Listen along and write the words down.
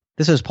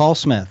This is Paul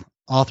Smith,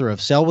 author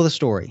of Sell with a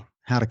Story,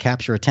 How to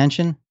Capture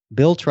Attention,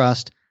 Build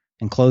Trust,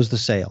 and Close the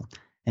Sale.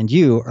 And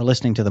you are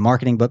listening to the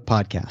Marketing Book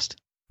Podcast.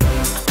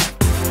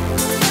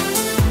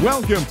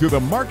 Welcome to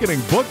the Marketing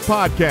Book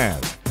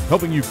Podcast,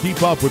 helping you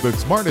keep up with the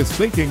smartest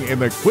thinking in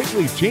the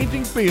quickly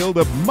changing field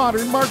of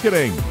modern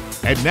marketing.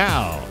 And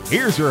now,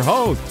 here's your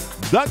host,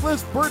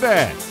 Douglas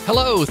Burdett.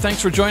 Hello,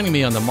 thanks for joining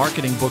me on the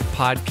Marketing Book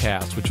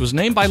Podcast, which was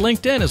named by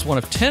LinkedIn as one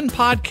of 10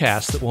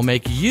 podcasts that will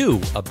make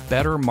you a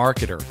better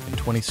marketer in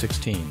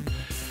 2016.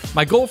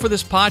 My goal for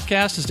this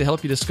podcast is to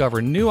help you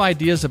discover new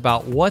ideas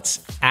about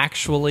what's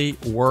actually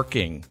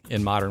working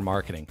in modern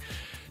marketing.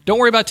 Don't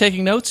worry about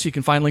taking notes. You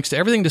can find links to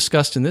everything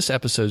discussed in this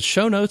episode's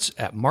show notes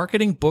at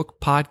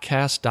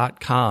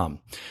marketingbookpodcast.com.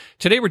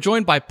 Today, we're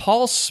joined by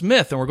Paul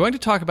Smith, and we're going to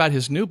talk about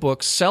his new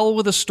book, Sell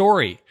with a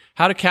Story: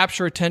 How to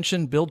Capture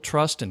Attention, Build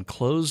Trust, and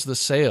Close the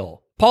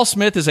Sale. Paul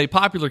Smith is a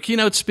popular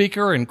keynote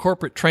speaker and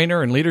corporate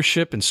trainer in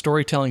leadership and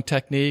storytelling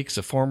techniques,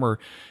 a former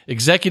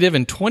executive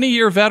and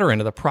 20-year veteran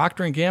of the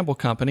Procter & Gamble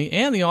Company,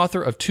 and the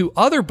author of 2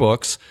 other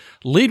books,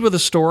 Lead with a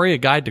Story, a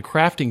guide to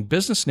crafting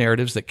business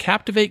narratives that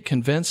captivate,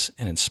 convince,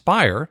 and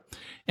inspire,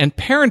 and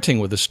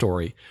Parenting with a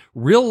Story,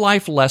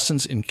 real-life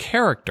lessons in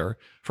character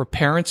for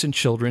parents and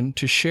children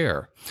to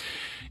share.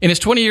 In his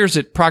 20 years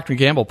at Procter &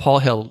 Gamble, Paul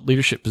held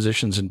leadership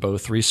positions in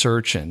both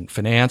research and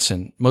finance,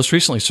 and most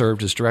recently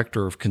served as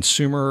director of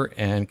consumer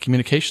and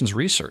communications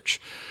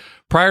research.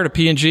 Prior to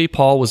P&G,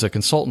 Paul was a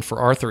consultant for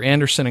Arthur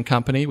Andersen &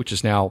 Company, which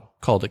is now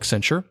called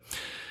Accenture.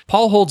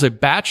 Paul holds a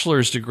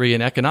bachelor's degree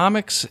in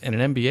economics and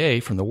an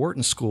MBA from the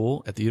Wharton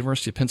School at the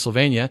University of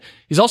Pennsylvania.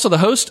 He's also the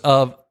host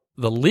of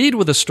the Lead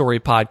with a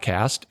Story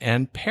podcast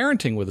and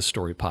Parenting with a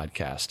Story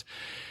podcast.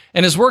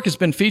 And his work has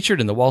been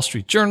featured in the Wall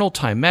Street Journal,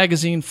 Time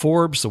Magazine,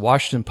 Forbes, the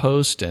Washington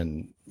Post,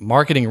 and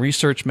Marketing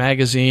Research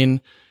Magazine,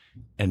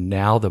 and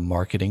now the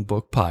Marketing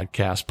Book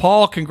Podcast.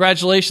 Paul,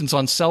 congratulations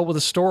on Sell with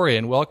a Story,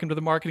 and welcome to the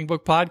Marketing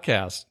Book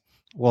Podcast.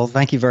 Well,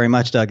 thank you very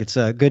much, Doug. It's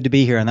good to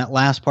be here. And that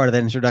last part of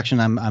that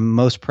introduction, I'm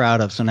most proud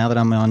of. So now that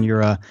I'm on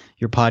your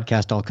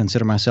podcast, I'll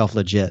consider myself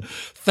legit.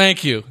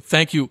 Thank you,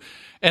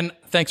 and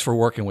thanks for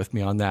working with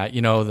me on that.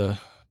 You know,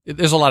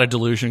 there's a lot of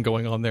delusion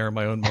going on there in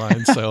my own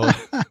mind. So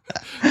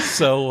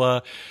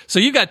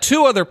you got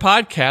 2 other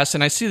podcasts,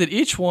 and I see that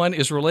each one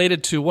is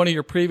related to one of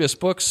your previous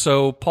books.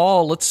 So,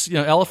 Paul,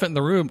 elephant in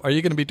the room. Are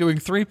you going to be doing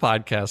 3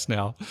 podcasts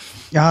now?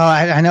 Oh,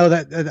 I know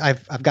that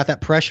I've got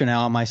that pressure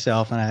now on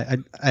myself,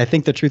 and I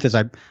think the truth is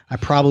I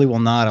probably will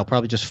not. I'll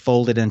probably just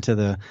fold it into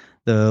the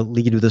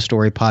Lead with a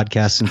Story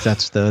podcast, since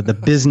that's the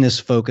business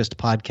focused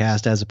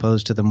podcast as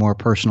opposed to the more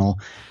personal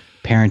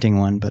parenting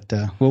one. But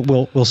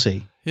we'll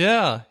see.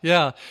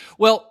 Yeah.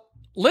 Well,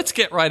 let's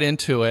get right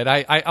into it.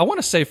 I want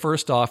to say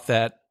first off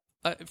that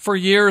for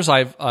years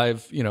I've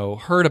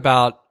heard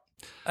about,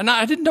 and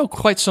I didn't know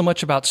quite so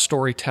much about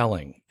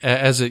storytelling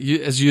as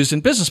used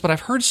in business, but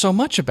I've heard so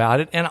much about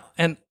it. And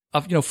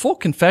full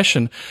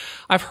confession,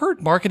 I've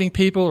heard marketing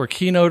people or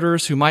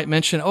keynoters who might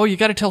mention, "Oh, you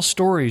got to tell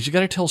stories.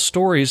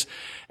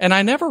 And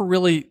I never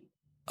really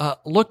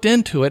looked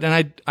into it,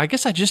 and I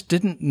guess I just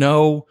didn't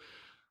know.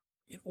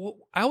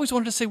 I always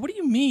wanted to say, what do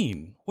you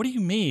mean? What do you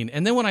mean?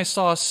 And then when I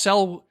saw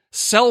Sell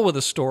with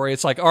a Story,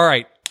 it's like, all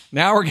right,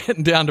 now we're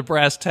getting down to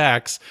brass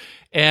tacks.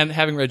 And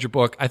having read your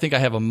book, I think I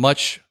have a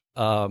much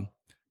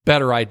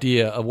better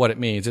idea of what it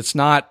means. It's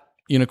not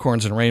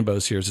unicorns and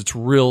rainbows here. It's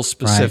real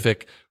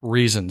specific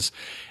reasons.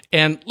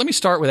 And let me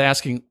start with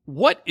asking,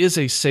 what is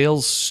a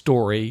sales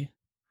story?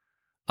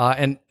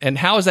 And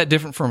how is that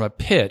different from a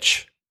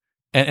pitch?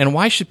 And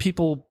why should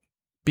people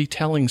be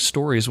telling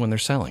stories when they're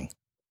selling?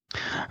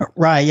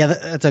 Right. Yeah,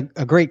 that's a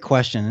great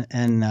question.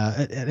 And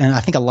I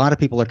think a lot of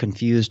people are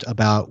confused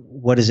about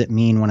what does it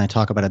mean when I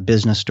talk about a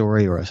business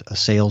story or a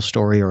sales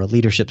story or a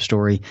leadership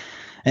story.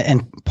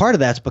 And part of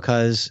that's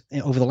because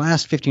over the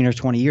last 15 or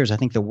 20 years, I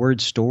think the word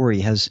story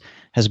has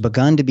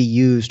begun to be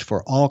used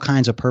for all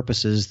kinds of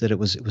purposes that it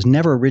was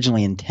never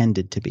originally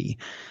intended to be.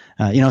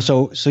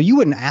 So you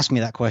wouldn't ask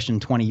me that question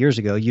 20 years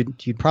ago.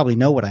 You'd probably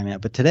know what I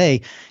meant. But today,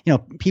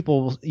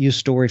 people use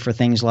story for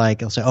things like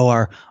they'll say, "Oh,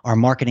 our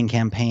marketing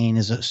campaign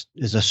is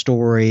a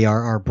story.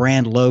 Our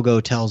brand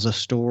logo tells a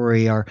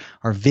story. Our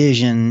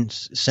vision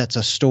sets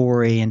a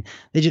story." And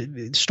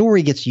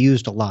story gets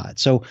used a lot.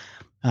 So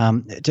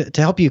to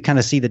help you kind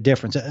of see the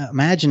difference,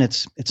 imagine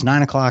it's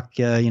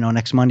 9:00,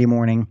 next Monday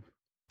morning.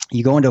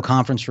 You go into a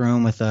conference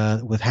room with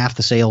half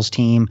the sales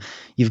team.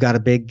 You've got a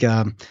big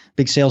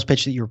sales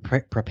pitch that you're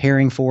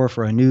preparing for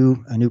a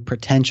new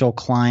potential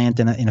client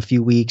in a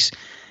few weeks,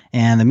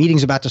 and the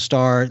meeting's about to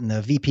start. And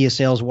the VP of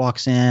sales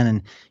walks in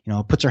and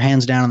puts her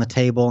hands down on the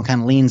table and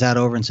kind of leans out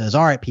over and says,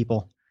 "All right,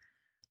 people,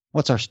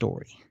 what's our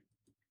story?"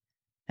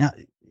 Now,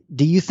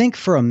 do you think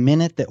for a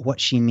minute that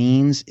what she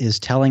means is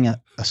telling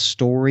a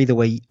story the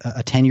way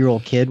a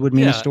 10-year-old kid would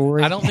mean a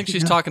story? I don't think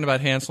she's talking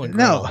about Hansel and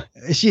Gretel. No,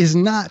 she is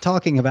not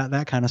talking about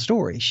that kind of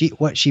story.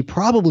 What she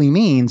probably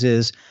means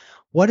is,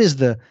 what is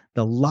the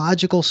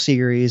logical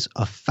series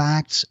of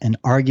facts and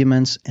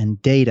arguments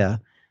and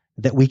data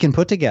that we can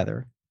put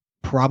together,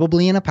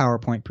 probably in a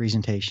PowerPoint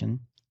presentation,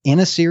 in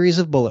a series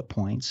of bullet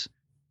points,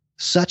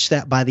 such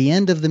that by the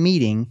end of the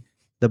meeting,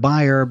 the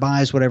buyer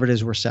buys whatever it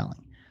is we're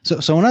selling.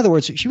 So in other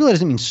words, she really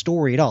doesn't mean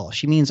story at all.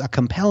 She means a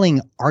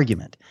compelling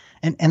argument.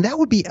 And that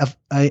would be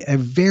a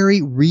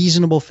very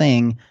reasonable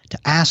thing to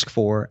ask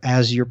for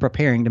as you're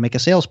preparing to make a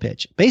sales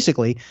pitch.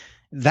 Basically,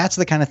 that's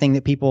the kind of thing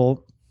that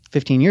people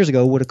 15 years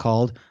ago would have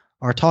called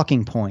our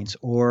talking points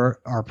or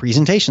our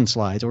presentation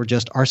slides or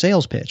just our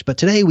sales pitch. But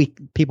today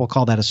people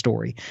call that a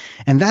story.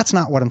 And that's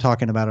not what I'm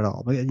talking about at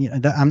all.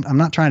 I'm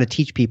not trying to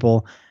teach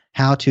people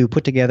how to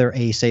put together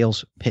a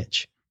sales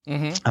pitch.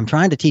 Mm-hmm. I'm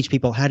trying to teach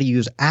people how to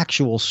use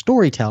actual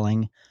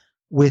storytelling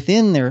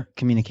within their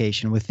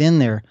communication, within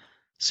their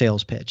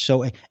sales pitch.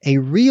 So a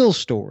real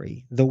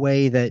story, the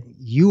way that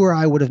you or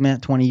I would have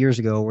meant 20 years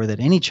ago, or that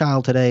any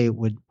child today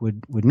would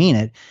mean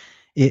it,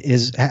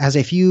 has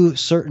a few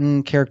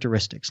certain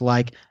characteristics,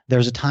 like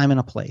there's a time and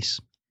a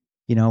place.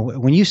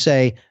 When you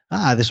say,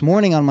 this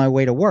morning on my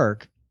way to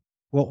work,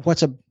 well,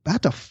 what's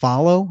about to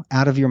follow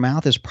out of your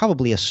mouth is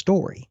probably a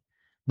story.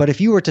 But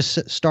if you were to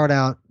start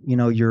out,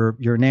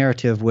 your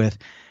narrative with,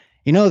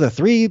 the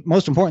 3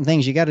 most important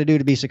things you got to do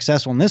to be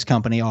successful in this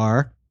company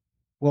are,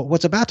 well,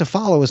 what's about to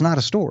follow is not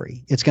a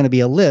story. It's going to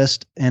be a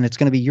list, and it's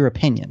going to be your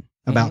opinion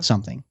about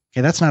something.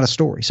 Okay, that's not a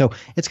story. So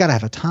it's got to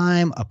have a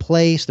time, a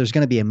place. There's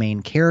going to be a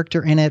main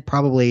character in it,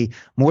 probably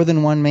more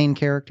than one main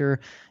character.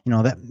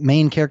 That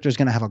main character is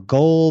going to have a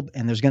goal,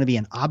 and there's going to be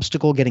an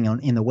obstacle getting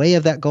in the way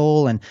of that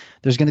goal. And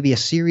there's going to be a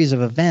series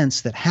of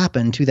events that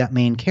happen to that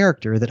main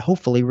character that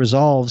hopefully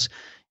resolves,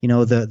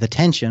 the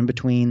tension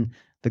between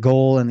the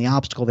goal and the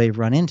obstacle they've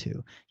run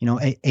into,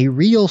 a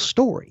real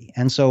story.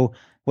 And so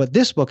what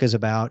this book is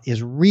about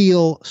is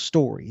real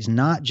stories,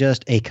 not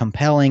just a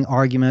compelling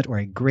argument or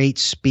a great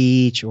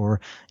speech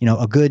or,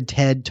 a good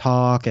TED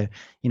talk.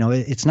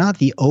 It's not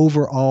the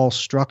overall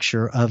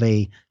structure of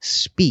a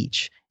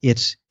speech.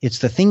 It's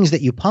the things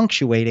that you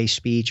punctuate a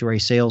speech or a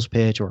sales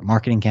pitch or a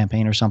marketing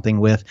campaign or something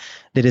with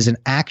that is an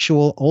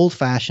actual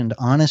old-fashioned,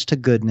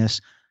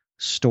 honest-to-goodness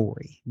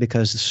story,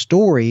 because the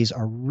stories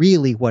are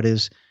really what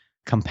is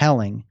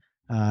compelling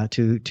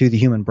to the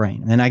human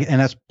brain. And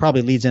that's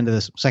probably leads into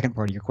this second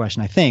part of your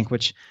question, I think,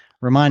 which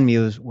remind me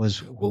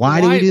was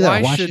why do we do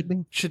that? Why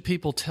should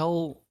people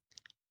tell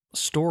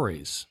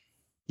stories?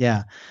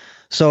 Yeah.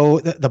 So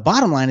the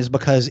bottom line is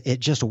because it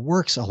just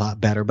works a lot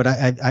better. But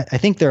I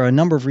think there are a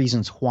number of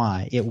reasons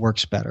why it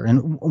works better.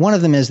 And one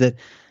of them is that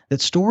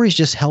stories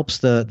just helps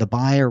the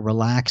buyer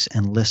relax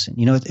and listen.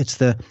 It's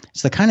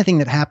the kind of thing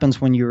that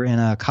happens when you're in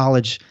a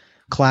college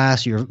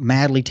class, you're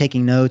madly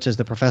taking notes as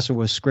the professor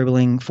was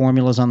scribbling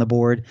formulas on the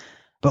board.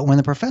 But when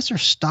the professor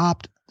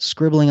stopped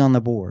scribbling on the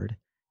board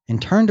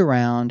and turned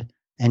around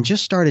and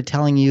just started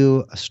telling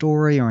you a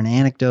story or an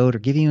anecdote or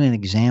giving you an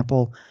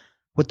example,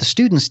 what the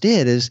students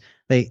did is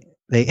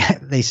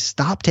they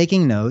stopped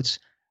taking notes.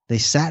 They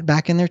sat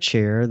back in their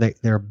chair.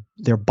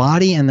 Their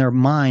body and their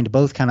mind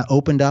both kind of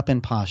opened up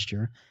in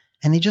posture,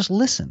 and they just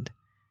listened.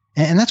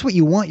 And that's what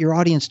you want your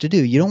audience to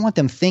do. You don't want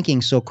them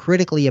thinking so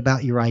critically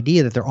about your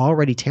idea that they're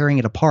already tearing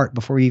it apart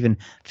before you even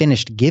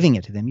finished giving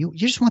it to them. You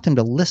just want them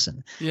to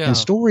listen. Yeah. And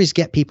stories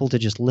get people to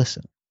just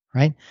listen,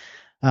 right?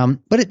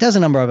 But it does a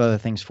number of other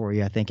things for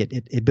you. I think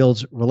it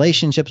builds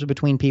relationships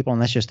between people,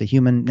 and that's just the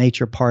human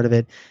nature part of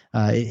it.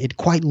 It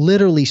quite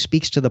literally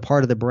speaks to the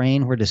part of the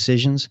brain where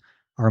decisions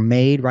are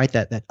made, right?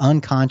 That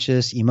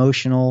unconscious,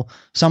 emotional,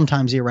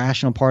 sometimes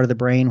irrational part of the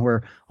brain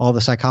where all the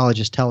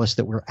psychologists tell us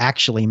that we're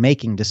actually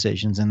making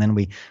decisions, and then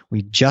we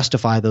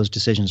justify those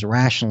decisions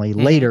rationally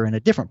later in a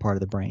different part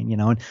of the brain,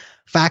 and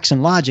facts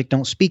and logic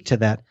don't speak to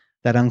that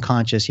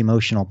unconscious,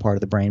 emotional part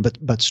of the brain,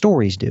 but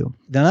stories do.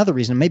 Another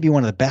reason, maybe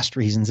one of the best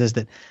reasons, is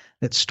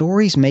that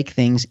stories make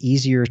things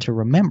easier to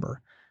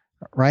remember.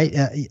 Right?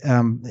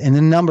 And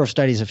a number of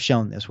studies have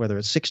shown this, whether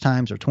it's 6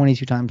 times or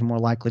 22 times more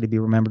likely to be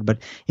remembered. But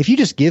if you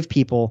just give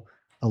people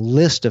a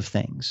list of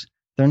things,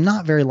 they're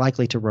not very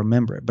likely to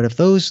remember it. But if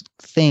those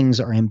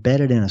things are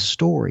embedded in a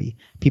story,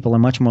 people are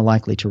much more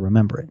likely to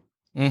remember it.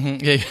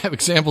 Mm-hmm. Yeah, you have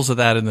examples of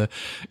that in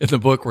the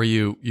book where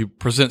you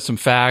present some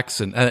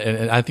facts, and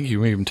I think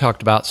you even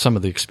talked about some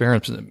of the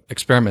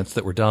experiments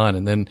that were done,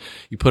 and then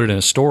you put it in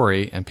a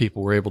story, and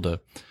people were able to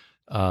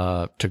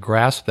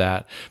grasp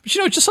that. But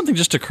it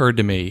just occurred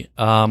to me.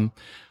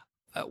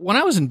 When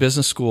I was in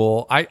business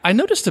school, I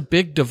noticed a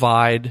big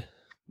divide,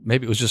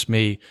 maybe it was just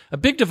me, a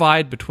big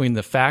divide between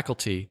the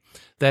faculty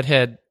that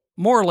had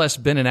more or less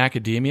been in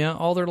academia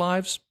all their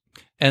lives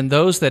and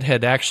those that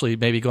had actually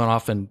maybe gone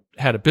off and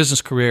had a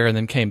business career and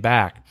then came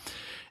back.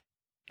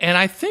 And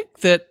I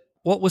think that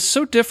what was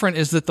so different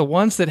is that the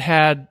ones that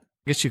had,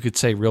 I guess you could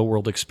say, real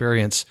world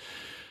experience,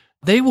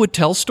 they would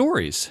tell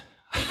stories.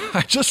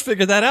 I just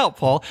figured that out,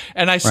 Paul.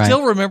 And I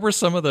still remember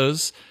some of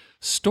those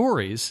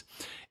stories.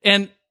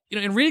 And,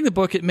 in reading the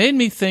book, it made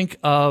me think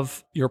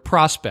of your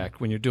prospect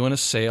when you're doing a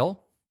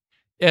sale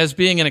as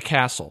being in a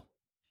castle.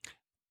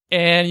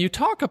 And you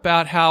talk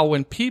about how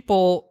when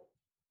people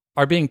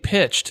are being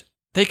pitched,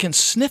 they can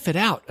sniff it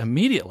out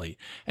immediately.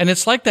 And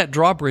it's like that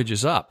drawbridge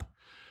is up.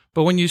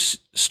 But when you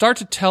start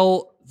to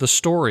tell the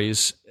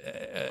stories,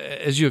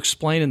 as you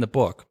explain in the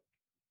book,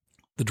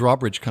 the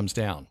drawbridge comes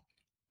down.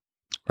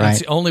 That's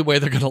the only way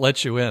they're going to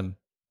let you in.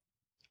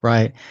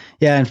 Right.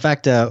 Yeah. In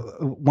fact,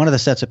 one of the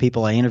sets of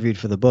people I interviewed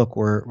for the book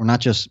were not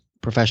just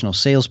professional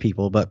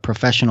salespeople, but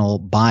professional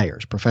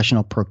buyers,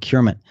 professional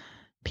procurement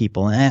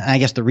people. And I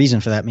guess the reason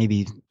for that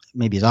maybe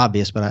is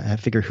obvious, but I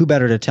figured who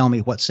better to tell me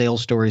what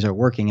sales stories are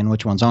working and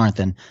which ones aren't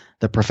than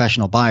the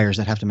professional buyers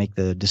that have to make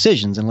the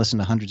decisions and listen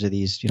to hundreds of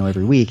these,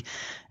 every week.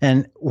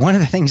 And one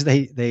of the things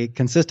they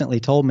consistently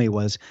told me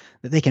was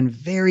that they can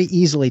very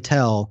easily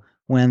tell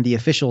when the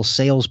official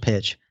sales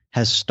pitch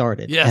has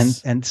started.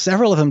 Yes. And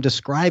several of them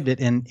described it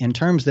in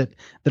terms that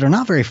are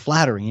not very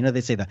flattering.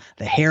 They say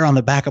the hair on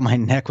the back of my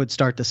neck would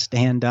start to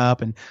stand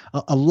up, and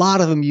a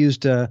lot of them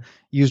used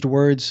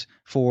words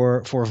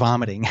for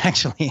vomiting,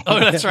 actually.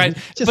 Oh, that's right.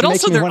 But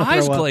also their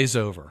eyes glaze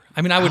over.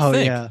 I mean, I would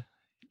think.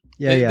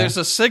 Yeah. There's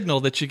a signal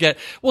that you get.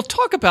 Well,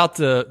 talk about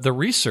the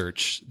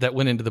research that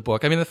went into the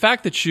book. I mean, the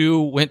fact that you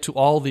went to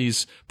all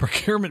these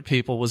procurement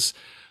people was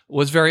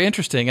very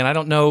interesting. And I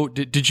don't know,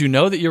 did you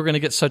know that you were going to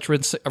get such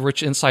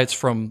rich insights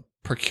from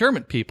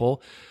procurement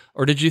people,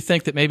 or did you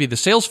think that maybe the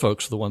sales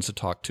folks were the ones to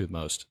talk to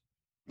most?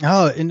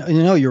 Oh,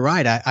 you're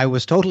right. I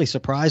was totally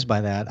surprised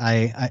by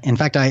that. In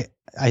fact,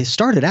 I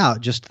started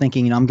out just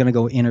thinking, I'm going to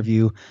go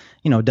interview,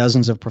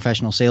 dozens of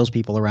professional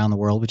salespeople around the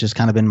world, which has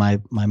kind of been my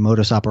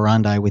modus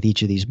operandi with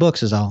each of these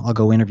books. Is I'll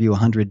go interview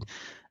 100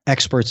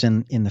 experts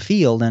in the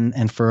field,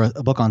 and for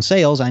a book on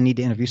sales, I need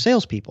to interview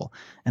salespeople,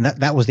 and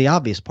that was the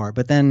obvious part.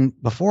 But then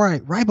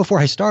right before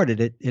I started,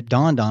 it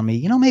dawned on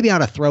me, maybe I ought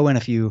to throw in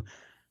a few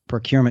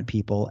procurement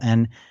people,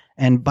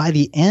 and by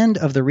the end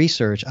of the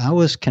research, I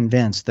was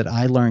convinced that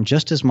I learned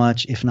just as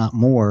much, if not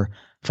more,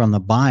 from the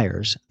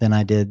buyers than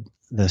I did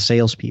the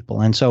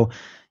salespeople. And so,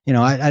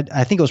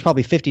 I think it was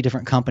probably 50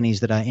 different companies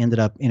that I ended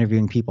up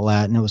interviewing people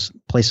at, and it was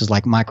places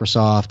like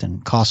Microsoft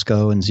and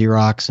Costco and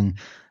Xerox and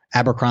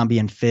Abercrombie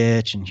and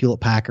Fitch and Hewlett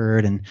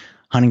Packard and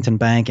Huntington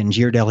Bank and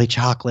Ghirardelli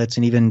Chocolates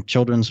and even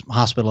Children's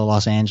Hospital of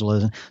Los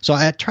Angeles. So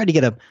I tried to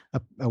get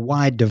a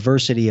wide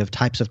diversity of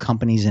types of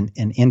companies and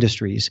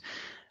industries.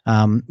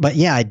 But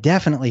yeah, I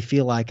definitely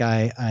feel like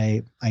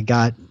I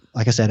got,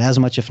 like I said, as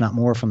much, if not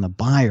more, from the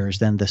buyers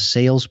than the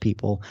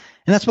salespeople.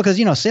 And that's because,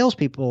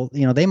 salespeople,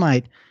 they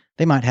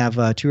might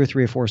have 2 or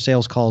 3 or 4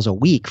 sales calls a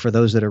week for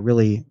those that are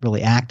really,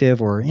 really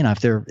active, or, if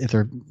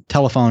they're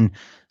telephone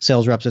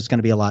sales reps, it's going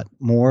to be a lot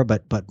more,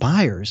 but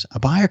buyers, a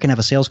buyer can have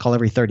a sales call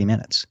every 30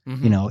 minutes,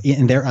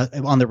 and they're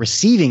on the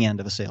receiving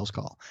end of a sales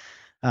call.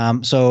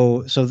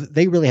 So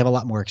they really have a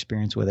lot more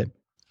experience with it.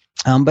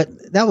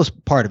 But that was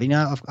part of it.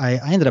 I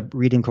ended up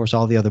reading, of course,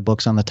 all the other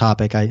books on the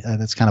topic.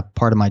 That's kind of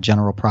part of my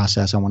general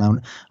process. I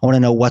want to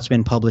know what's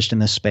been published in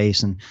this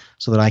space, and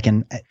so that I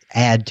can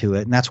add to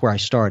it. And that's where I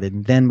started,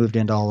 and then moved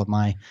into all of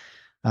my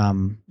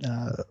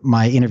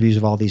my interviews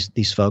of all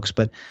these folks.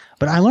 But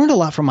I learned a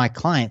lot from my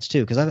clients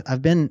too, because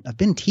I've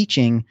been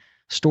teaching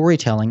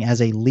storytelling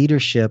as a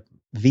leadership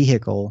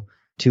vehicle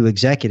to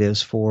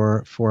executives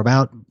for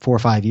about 4 or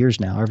 5 years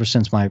now, ever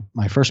since my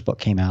first book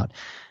came out.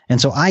 And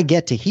so I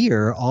get to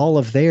hear all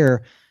of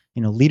their,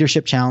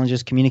 leadership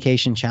challenges,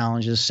 communication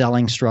challenges,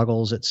 selling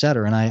struggles, et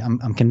cetera. And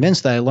I'm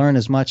convinced that I learn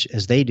as much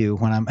as they do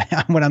when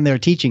I'm there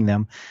teaching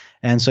them.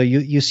 And so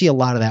you see a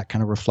lot of that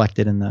kind of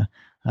reflected in the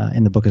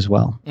book as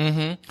well.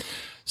 Mm-hmm.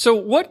 So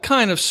what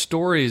kind of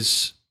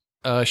stories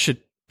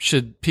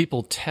should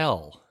people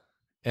tell,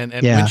 and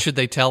when should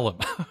they tell them?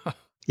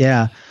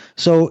 Yeah.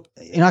 So,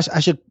 I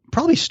should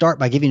probably start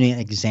by giving you an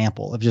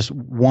example of just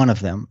one of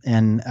them,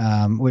 and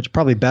which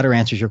probably better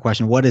answers your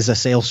question: what is a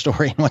sales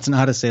story and what's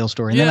not a sales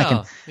story? And then I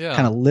can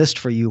kind of list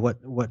for you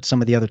what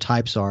some of the other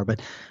types are.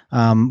 But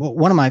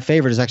one of my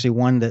favorite is actually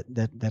one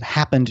that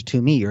happened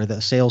to me, or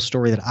the sales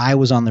story that I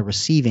was on the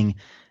receiving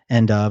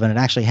end of, and it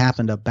actually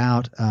happened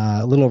about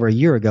a little over a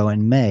year ago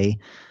in May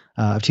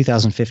of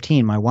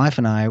 2015. My wife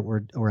and I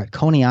were at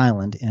Coney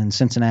Island in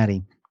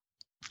Cincinnati,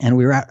 and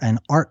we were at an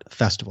art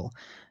festival.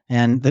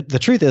 And the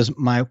truth is,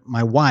 my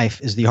wife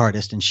is the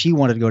artist, and she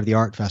wanted to go to the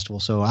art festival,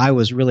 so I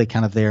was really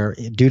kind of there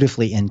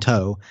dutifully in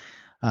tow.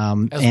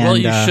 Well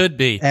you should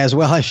be. As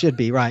well I should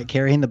be, right,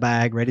 carrying the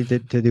bag, ready to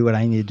do what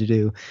I needed to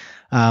do.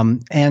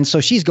 And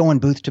so she's going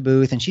booth to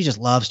booth, and she just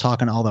loves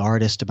talking to all the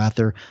artists about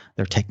their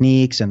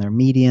techniques and their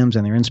mediums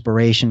and their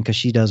inspiration, because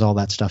she does all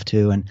that stuff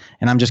too. And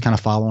I'm just kind of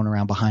following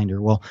around behind her.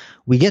 Well,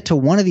 we get to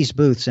one of these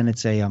booths, and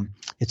it's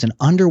an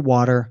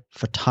underwater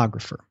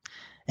photographer.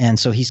 And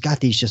so he's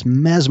got these just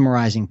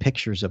mesmerizing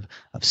pictures of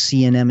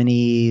sea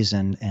anemones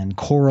and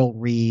coral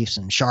reefs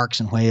and sharks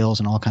and whales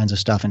and all kinds of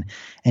stuff.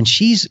 And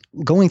she's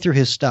going through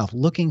his stuff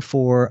looking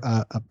for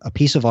a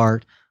piece of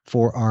art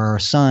for our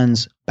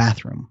son's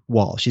bathroom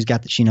wall.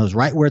 She knows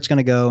right where it's going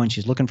to go, and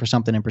she's looking for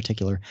something in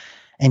particular.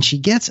 And she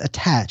gets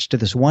attached to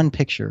this one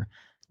picture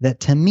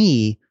that to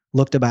me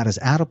looked about as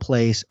out of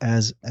place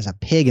as a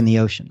pig in the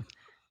ocean.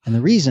 And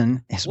the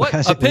reason is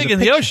because a pig in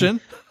the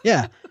ocean?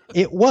 Yeah.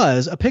 It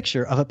was a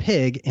picture of a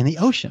pig in the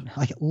ocean,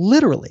 like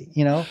literally,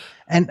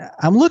 and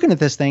I'm looking at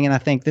this thing and I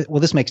think that, well,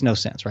 this makes no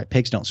sense, right?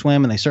 Pigs don't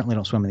swim, and they certainly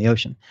don't swim in the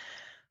ocean.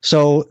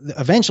 So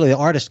eventually the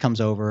artist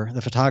comes over,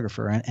 the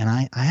photographer, and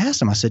I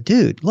asked him, I said,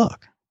 dude,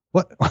 look,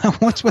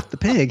 what's with the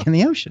pig in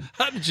the ocean?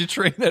 How did you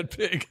train that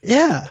pig?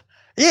 Yeah.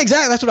 Yeah,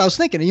 exactly. That's what I was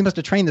thinking. You must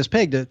have trained this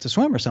pig to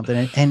swim or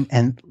something.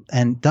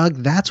 And Doug,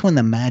 that's when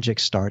the magic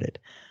started.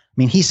 I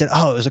mean, he said,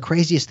 it was the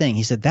craziest thing.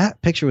 He said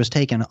that picture was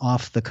taken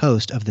off the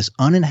coast of this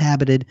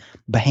uninhabited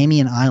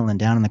Bahamian island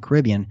down in the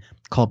Caribbean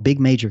called Big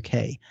Major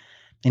Cay.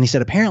 And he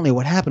said, apparently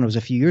what happened was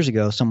a few years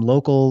ago, some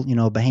local,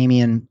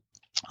 Bahamian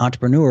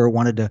entrepreneur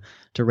wanted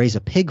to raise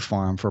a pig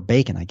farm for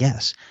bacon, I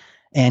guess.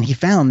 And he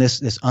found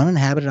this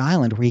uninhabited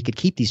island where he could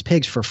keep these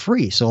pigs for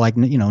free. So like,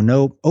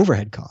 no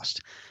overhead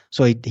cost.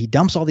 So he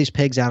dumps all these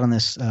pigs out on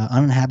this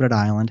uninhabited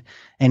island.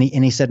 And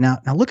he said, now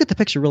look at the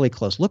picture really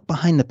close. Look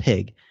behind the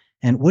pig.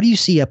 And what do you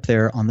see up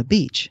there on the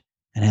beach?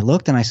 And I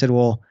looked and I said,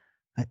 well,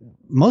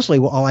 mostly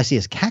all I see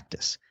is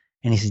cactus.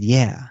 And he said,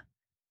 yeah,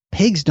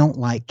 pigs don't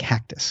like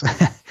cactus.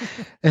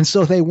 And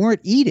so they weren't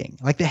eating,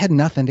 like they had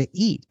nothing to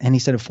eat. And he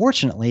said,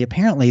 unfortunately,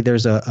 apparently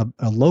there's a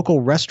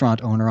local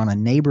restaurant owner on a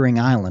neighboring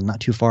island not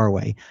too far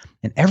away.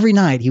 And every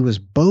night he was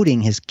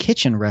boating his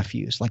kitchen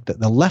refuse, like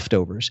the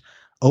leftovers,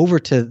 over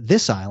to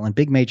this island,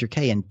 Big Major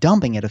Cay, and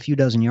dumping it a few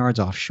dozen yards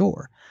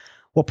offshore.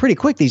 Well, pretty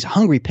quick, these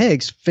hungry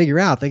pigs figure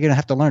out they're going to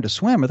have to learn to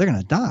swim or they're going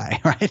to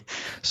die, right?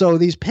 So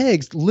these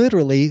pigs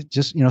literally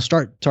just,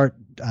 start,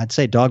 I'd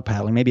say dog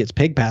paddling, maybe it's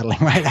pig paddling,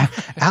 right?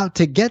 Out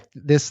to get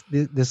this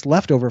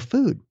leftover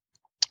food.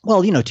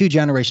 Well, 2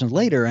 generations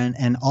later,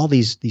 and all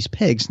these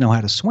pigs know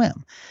how to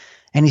swim.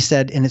 And he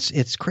said, and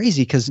it's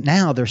crazy because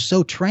now they're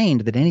so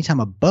trained that anytime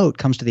a boat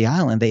comes to the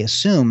island, they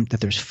assume that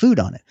there's food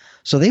on it.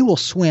 So they will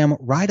swim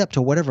right up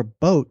to whatever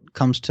boat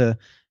comes to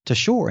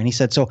shore. And he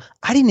said, so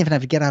I didn't even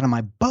have to get out of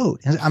my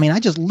boat. I mean, I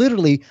just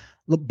literally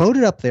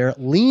boated up there,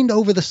 leaned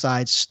over the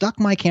side, stuck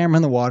my camera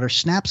in the water,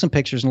 snapped some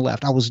pictures and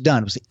left. I was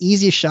done. It was the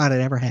easiest shot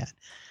I'd ever had.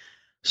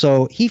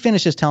 So he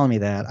finishes telling me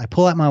that. I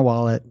pull out my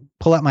wallet,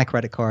 pull out my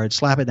credit card,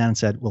 slap it down and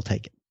said, we'll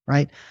take it.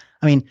 Right.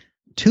 I mean,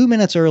 2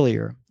 minutes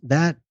earlier,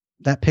 that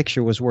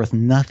picture was worth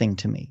nothing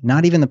to me.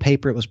 Not even the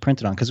paper it was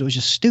printed on because it was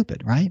just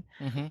stupid. Right.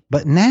 Mm-hmm.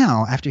 But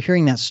now after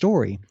hearing that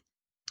story,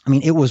 I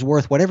mean, it was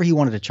worth whatever he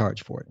wanted to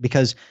charge for it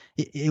because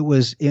it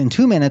was in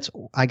 2 minutes.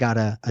 I got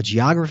a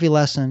geography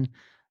lesson,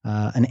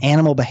 an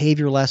animal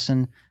behavior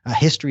lesson, a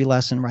history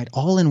lesson, right?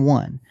 All in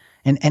one.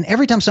 And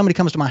every time somebody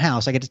comes to my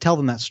house, I get to tell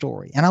them that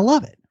story and I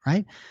love it.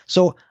 Right.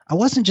 So I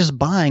wasn't just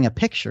buying a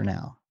picture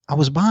now. I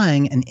was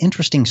buying an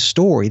interesting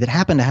story that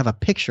happened to have a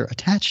picture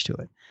attached to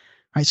it.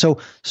 Right. So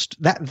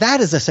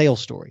that is a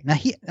sales story. Now,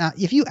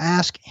 if you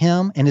ask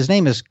him, and his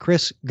name is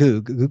Chris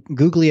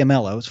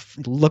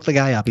Guglielmello, look the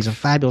guy up. He's a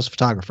fabulous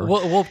photographer.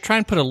 We'll try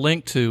and put a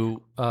link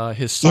to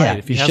his site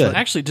if he has one.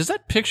 Actually,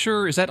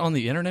 is that on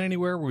the internet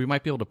anywhere where we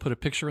might be able to put a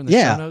picture in the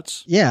show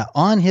notes? Yeah,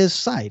 on his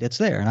site. It's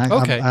there. And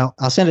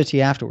I'll send it to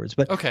you afterwards.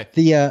 But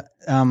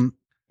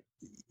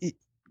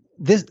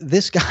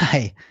this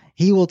guy,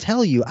 he will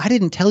tell you, I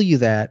didn't tell you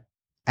that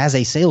as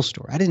a sales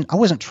story. I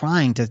wasn't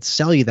trying to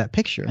sell you that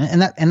picture.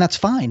 And that's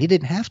fine. He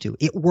didn't have to.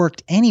 It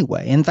worked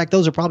anyway. In fact,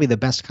 those are probably the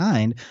best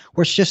kind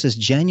where it's just this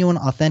genuine,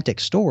 authentic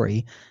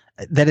story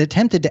that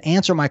attempted to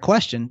answer my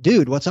question,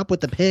 dude, what's up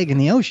with the pig in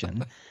the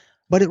ocean?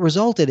 But it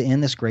resulted in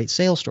this great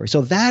sales story.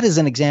 So that is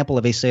an example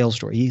of a sales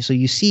story. So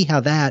you see how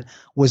that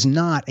was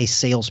not a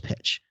sales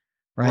pitch,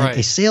 right?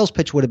 A sales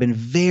pitch would have been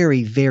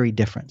very, very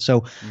different.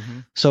 So,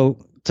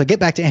 to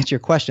get back to answer your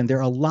question, there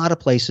are a lot of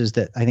places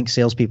that I think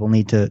salespeople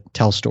need to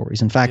tell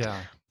stories. In fact,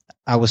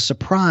 I was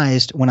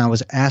surprised when I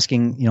was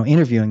asking,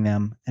 interviewing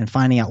them and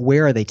finding out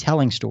where are they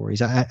telling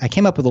stories. I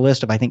came up with a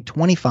list of, I think,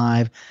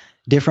 25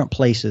 different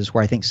places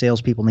where I think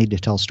salespeople need to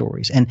tell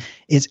stories. And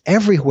it's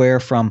everywhere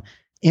from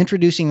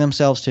introducing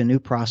themselves to a new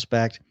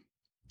prospect,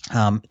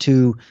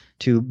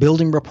 to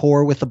building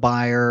rapport with the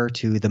buyer,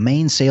 to the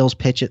main sales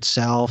pitch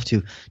itself,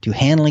 to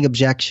handling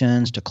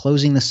objections, to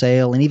closing the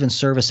sale, and even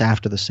service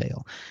after the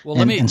sale. Well,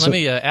 let me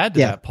add to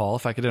that, Paul,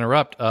 if I could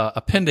interrupt.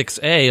 Appendix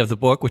A of the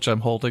book, which I'm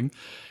holding,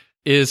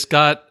 is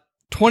got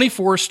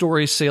 24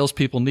 stories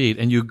salespeople need,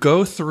 and you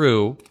go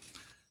through.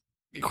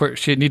 Of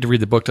course, you need to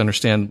read the book to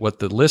understand what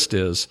the list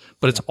is,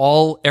 but it's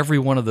every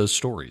one of those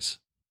stories.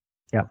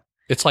 Yeah,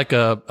 it's like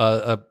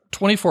a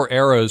 24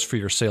 arrows for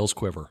your sales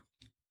quiver.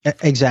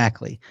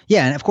 Exactly.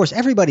 Yeah. And of course,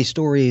 everybody's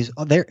stories,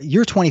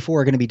 your 24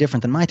 are going to be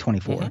different than my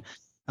 24.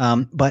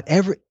 Mm-hmm. But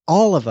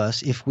all of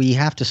us, if we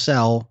have to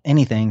sell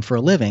anything for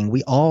a living,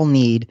 we all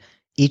need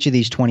each of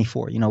these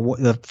 24.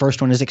 The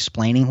first one is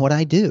explaining what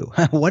I do.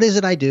 What is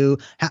it I do?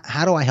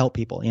 How do I help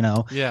people?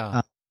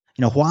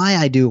 Why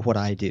I do what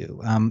I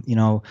do,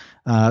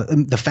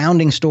 the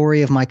founding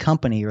story of my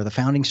company or the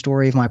founding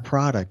story of my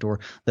product or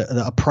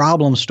a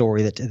problem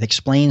story that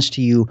explains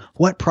to you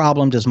what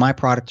problem does my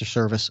product or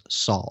service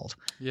solve.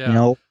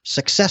 Yeah.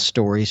 Success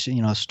stories,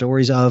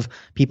 stories of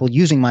people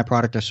using my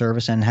product or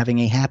service and having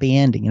a happy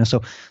ending.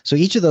 So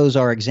each of those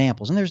are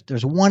examples. And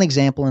there's one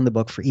example in the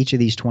book for each of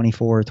these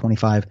 24 or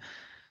 25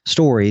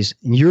 stories.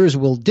 And yours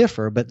will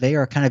differ, but they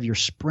are kind of your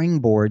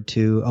springboard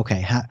to,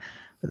 okay,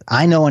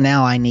 I know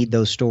now I need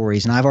those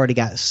stories, and I've already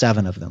got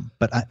 7 of them,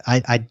 but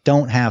I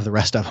don't have the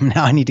rest of them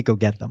now. I need to go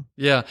get them.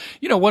 Yeah.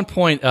 One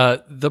point,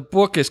 the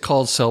book is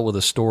called Sell with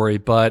a Story,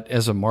 but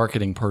as a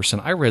marketing person,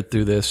 I read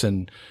through this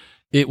and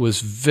it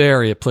was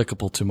very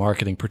applicable to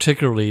marketing,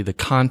 particularly the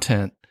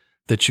content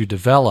that you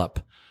develop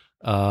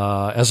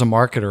as a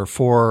marketer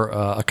for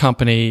a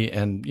company.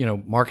 And,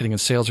 marketing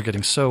and sales are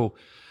getting so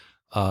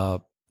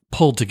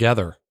pulled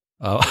together.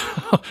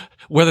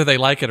 Whether they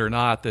like it or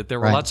not, that there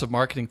were lots of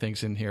marketing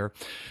things in here.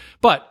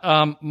 But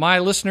my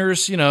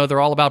listeners, they're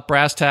all about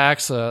brass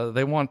tacks.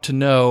 They want to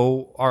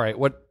know, all right,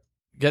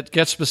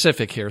 get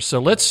specific here. So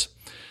let's,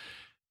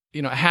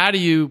 how do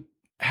you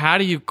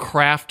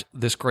craft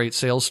this great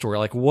sales story?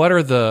 Like, what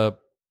are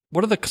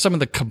some of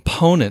the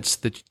components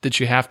that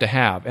you have to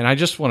have? And I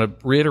just want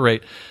to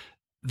reiterate,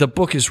 the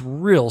book is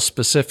real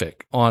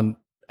specific on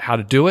how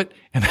to do it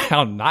and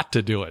how not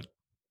to do it.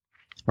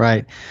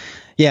 Right.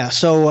 Yeah.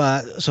 So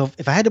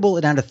if I had to boil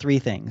it down to 3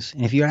 things,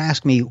 and if you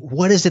ask me,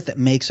 what is it that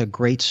makes a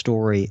great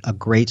story,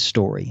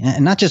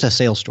 and not just a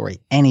sales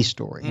story, any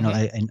story,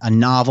 a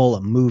novel,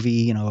 a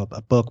movie,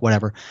 a book,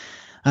 whatever,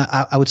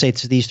 I would say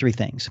it's these 3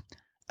 things: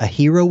 a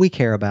hero we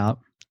care about,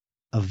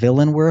 a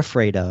villain we're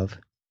afraid of,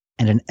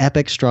 and an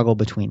epic struggle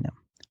between them.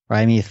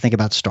 Right? I mean, you think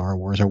about Star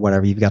Wars or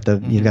whatever. You've got the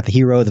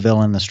hero, the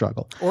villain, the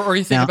struggle. Or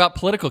you think about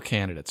political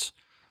candidates.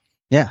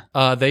 Yeah.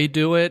 They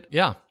do it.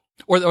 Yeah.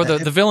 Or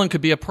the villain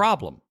could be a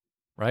problem.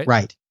 Right.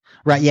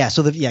 Right. Yeah.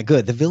 So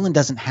good. The villain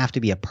doesn't have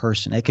to be a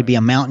person. It could be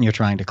a mountain you're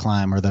trying to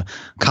climb, or the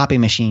copy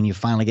machine you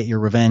finally get your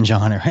revenge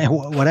on, or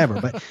whatever.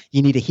 But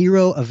you need a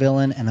hero, a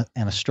villain, and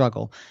a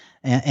struggle.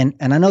 And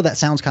I know that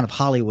sounds kind of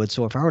Hollywood.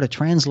 So if I were to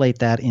translate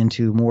that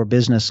into more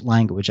business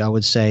language, I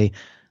would say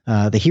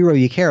the hero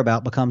you care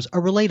about becomes a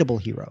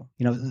relatable hero.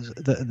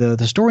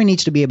 The story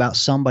needs to be about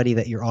somebody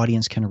that your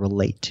audience can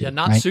relate to. Yeah,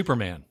 not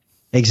Superman.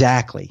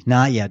 Exactly.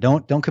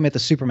 Don't commit the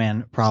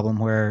Superman problem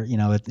where,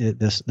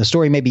 the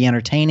story may be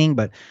entertaining,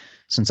 but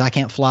since I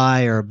can't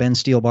fly or bend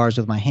steel bars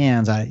with my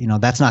hands,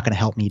 that's not going to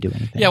help me do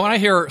anything. Yeah. When I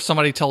hear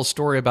somebody tell a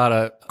story about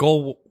a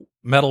gold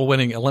medal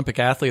winning Olympic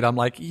athlete, I'm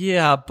like,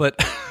 yeah,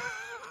 but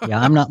yeah,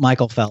 I'm not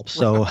Michael Phelps,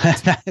 so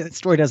that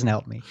story doesn't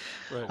help me.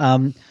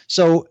 Right.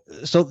 So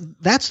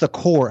that's the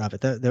core of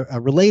it.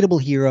 A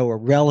relatable hero, a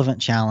relevant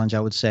challenge,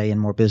 I would say, in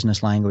more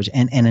business language,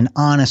 and an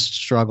honest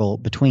struggle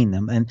between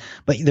them.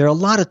 But there are a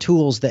lot of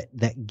tools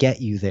that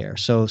get you there.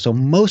 So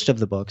most of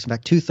the books, in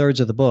fact, 2/3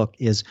 of the book,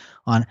 is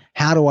on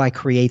how do I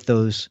create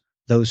those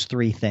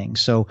 3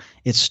 things. So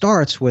it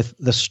starts with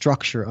the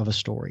structure of a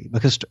story,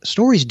 because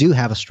stories do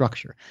have a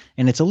structure,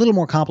 and it's a little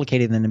more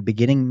complicated than the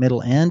beginning,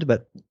 middle, end,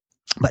 but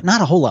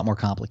not a whole lot more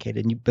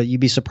complicated. But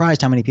you'd be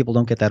surprised how many people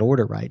don't get that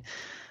order right.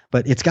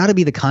 But it's got to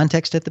be the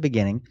context at the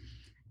beginning.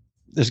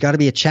 There's got to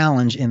be a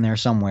challenge in there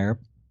somewhere.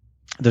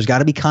 There's got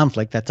to be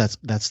conflict.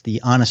 That's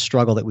the honest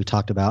struggle that we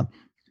talked about.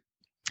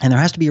 And there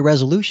has to be a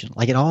resolution.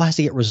 Like, it all has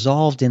to get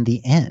resolved in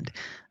the end.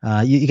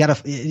 You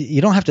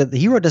don't have to. The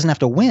hero doesn't have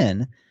to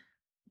win,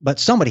 but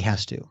somebody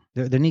has to.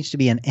 There needs to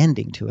be an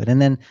ending to it. And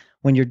then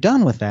when you're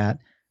done with that,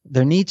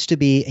 there needs to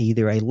be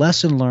either a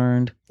lesson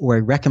learned or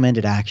a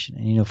recommended action.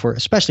 And,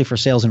 especially for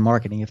sales and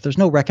marketing, if there's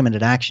no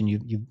recommended action,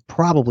 you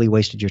probably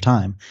wasted your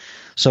time.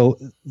 So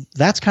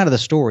that's kind of the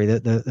story,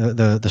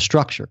 the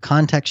structure: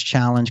 context,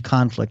 challenge,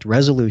 conflict,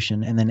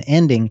 resolution, and then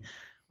ending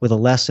with a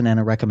lesson and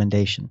a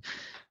recommendation.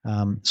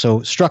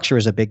 So structure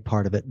is a big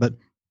part of it, but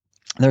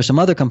there are some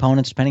other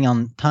components, depending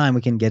on time,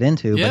 we can get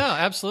into. Yeah,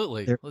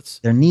 absolutely.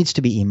 There needs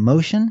to be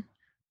emotion.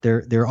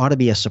 There ought to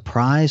be a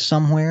surprise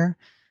somewhere.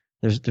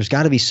 There's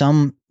got to be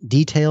some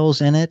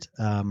details in it.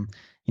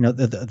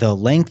 The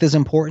length is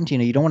important.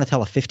 You don't want to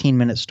tell a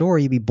 15-minute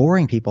story. You'd be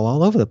boring people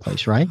all over the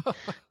place, right?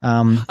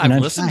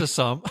 I've listened to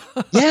some.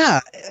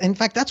 Yeah. In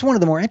fact, that's one of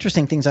the more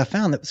interesting things I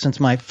found, that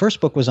since my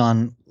first book was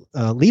on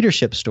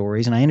leadership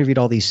stories, and I interviewed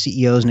all these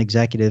CEOs and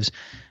executives,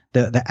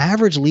 the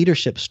average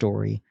leadership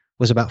story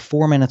was about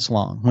 4 minutes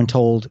long when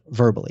told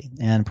verbally,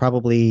 and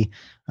probably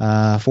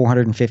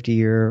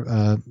 450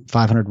 or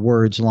 500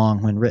 words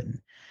long when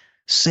written.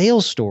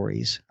 Sales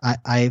stories,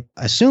 I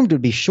assumed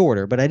would be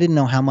shorter, but I didn't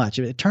know how much.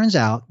 It turns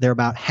out they're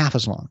about half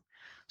as long.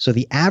 So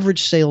the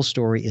average sales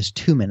story is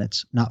 2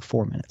 minutes, not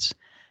 4 minutes.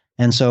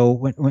 And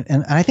so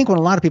and I think when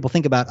a lot of people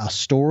think about a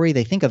story,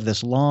 they think of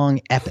this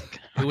long epic.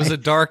 It was a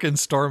dark and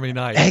stormy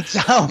night.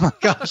 Oh my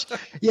gosh.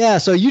 Yeah.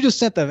 So you just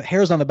sent the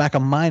hairs on the back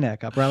of my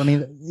neck up, right? I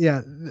mean,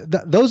 yeah,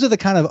 those are the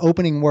kind of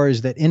opening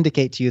words that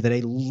indicate to you that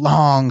a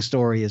long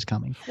story is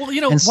coming. Well,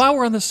 while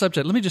we're on this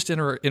subject, let me just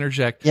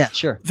interject. Yeah,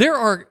 sure.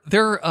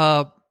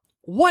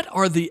 What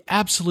are the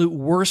absolute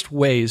worst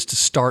ways to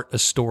start a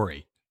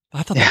story?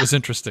 I thought that was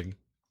interesting.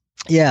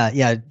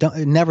 Yeah.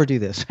 Never do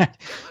this.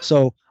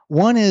 So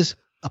one is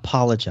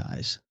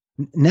apologize.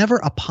 Never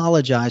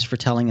apologize for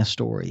telling a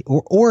story,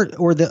 or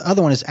the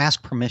other one is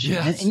ask permission.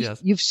 Yes, and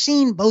you've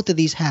seen both of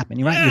these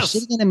happen, right? Yes.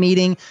 You're sitting in a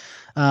meeting,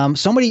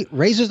 somebody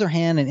raises their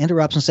hand and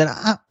interrupts and said,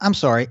 I'm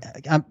sorry,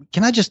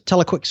 can I just tell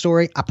a quick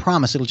story? I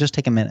promise it'll just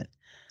take a minute.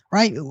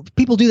 Right?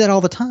 People do that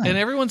all the time. And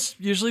everyone's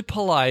usually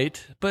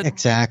polite, but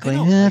exactly.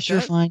 Yeah,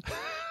 sure, fine.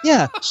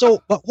 Yeah.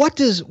 So, but what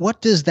does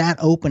that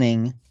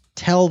opening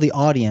tell the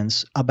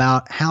audience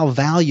about how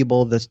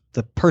valuable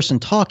the person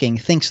talking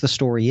thinks the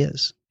story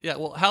is? Yeah.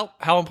 Well,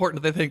 how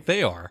important do they think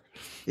they are?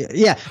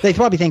 Yeah, they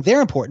probably think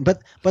they're important,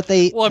 but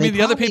they. Well, I mean, they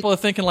the other probably- people are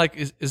thinking like,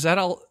 is that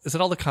all? Is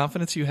that all the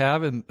confidence you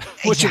have in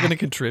what you're going to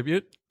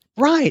contribute?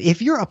 Right.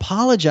 If you're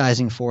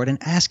apologizing for it and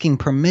asking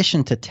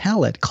permission to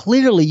tell it,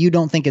 clearly you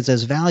don't think it's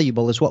as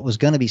valuable as what was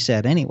going to be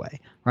said anyway,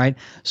 right?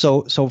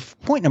 So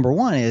point number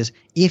one is,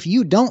 if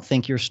you don't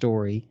think your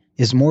story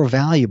is more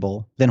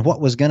valuable than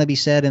what was going to be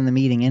said in the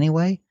meeting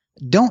anyway,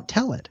 don't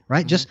tell it,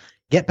 right? Just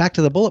get back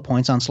to the bullet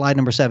points on slide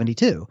number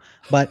 72.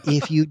 But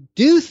if you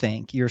do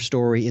think your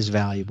story is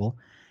valuable,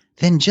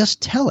 then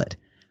just tell it,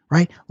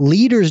 right?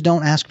 Leaders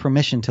don't ask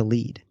permission to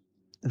lead.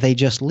 They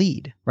just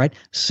lead, right?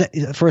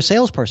 For a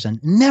salesperson,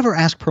 never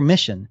ask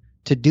permission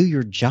to do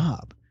your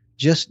job.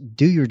 Just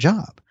do your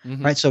job,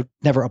 right? So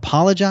never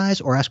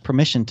apologize or ask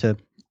permission to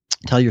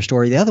tell your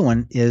story. The other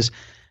one is,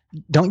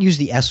 don't use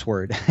the S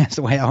word. That's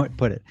the way I would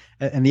put it.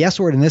 And the S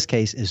word in this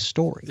case is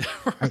story.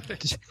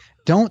 Right?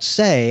 Don't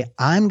say,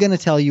 I'm going to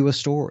tell you a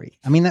story.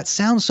 I mean, that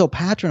sounds so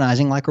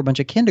patronizing, like we're a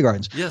bunch of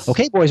kindergartens. Yes.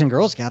 Okay, boys and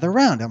girls, gather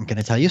around. I'm going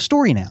to tell you a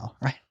story now,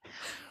 right?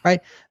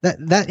 Right.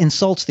 That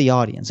insults the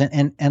audience.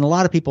 And a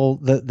lot of people,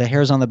 the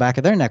hairs on the back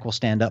of their neck will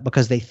stand up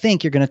because they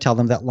think you're going to tell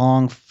them that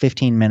long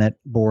 15-minute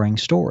boring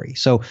story.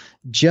 So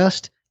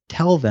just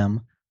tell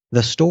them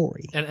the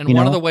story. And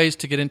one of the ways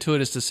to get into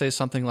it is to say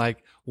something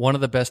like, one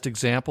of the best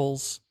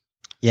examples.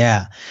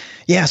 Yeah.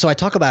 Yeah. So I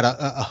talk about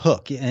a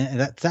hook, and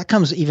that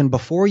comes even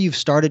before you've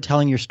started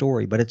telling your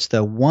story, but it's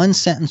the one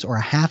sentence or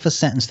a half a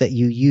sentence that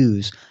you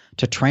use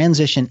to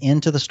transition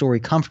into the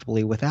story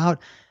comfortably without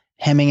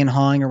hemming and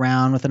hawing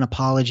around with an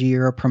apology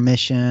or a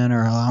permission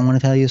or, I want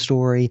to tell you a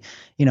story,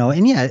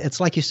 and yeah, it's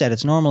like you said,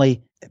 it's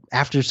normally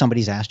after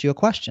somebody's asked you a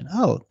question.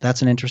 Oh,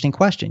 that's an interesting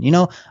question.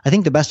 I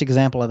think the best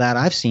example of that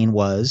I've seen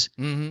was,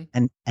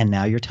 and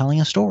now you're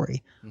telling a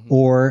story,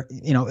 or,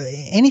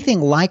 anything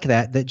like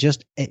that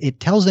just, it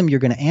tells them you're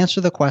going to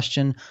answer the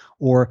question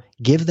or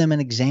give them an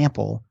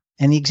example.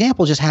 And the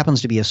example just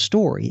happens to be a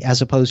story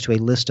as opposed to a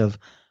list of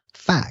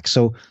facts.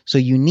 So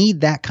you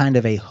need that kind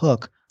of a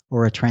hook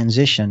or a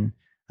transition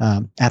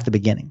at the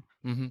beginning.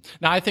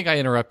 Now, I think I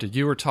interrupted.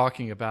 You were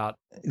talking about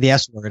the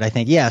S word, I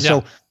think. Yeah.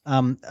 So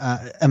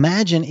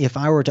imagine if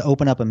I were to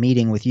open up a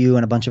meeting with you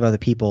and a bunch of other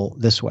people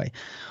this way.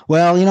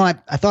 Well,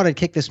 I thought I'd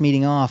kick this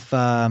meeting off,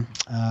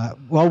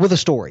 with a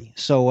story.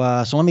 So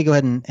let me go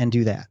ahead and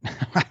do that.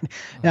 Right.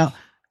 Now,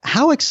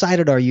 how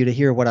excited are you to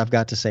hear what I've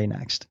got to say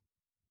next?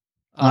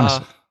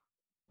 Honestly.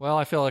 Well,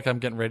 I feel like I'm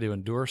getting ready to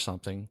endure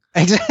something.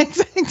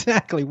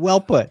 Exactly. Well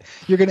put.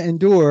 You're going to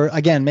endure,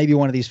 again, maybe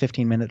one of these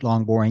 15-minute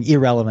long, boring,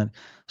 irrelevant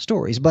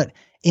stories. But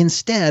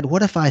instead,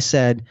 what if I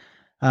said,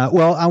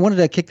 I wanted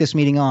to kick this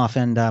meeting off,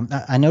 and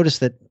I noticed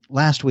that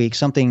last week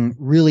something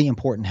really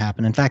important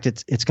happened. In fact,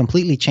 it's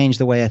completely changed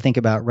the way I think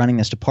about running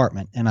this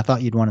department, and I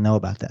thought you'd want to know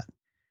about that.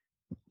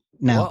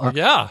 Now,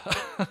 yeah.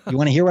 You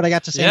want to hear what I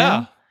got to say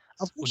now?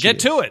 We'll get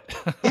to it.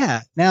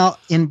 Yeah. Now,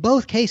 in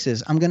both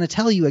cases, I'm going to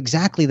tell you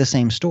exactly the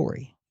same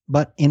story.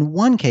 But in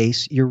one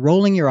case, you're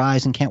rolling your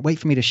eyes and can't wait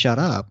for me to shut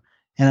up.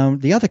 And on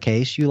the other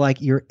case,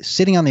 you're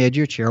sitting on the edge of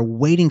your chair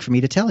waiting for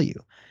me to tell you.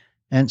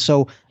 And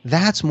so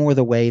that's more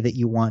the way that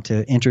you want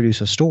to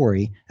introduce a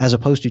story as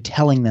opposed to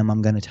telling them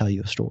I'm going to tell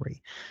you a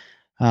story.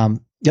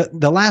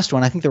 The last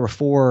one, I think there were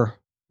 4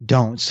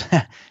 don'ts.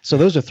 So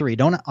those are 3.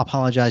 Don't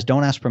apologize.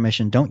 Don't ask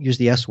permission. Don't use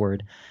the S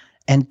word.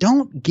 And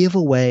don't give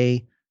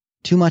away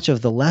too much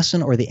of the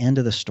lesson or the end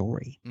of the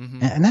story.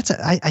 And that's,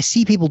 I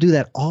see people do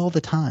that all the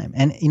time.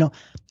 And,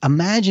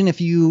 imagine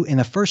if you, in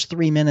the first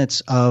 3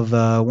 minutes of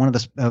one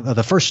of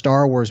the first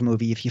Star Wars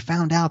movie, if you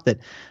found out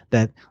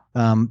that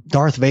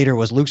Darth Vader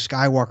was Luke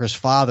Skywalker's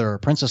father or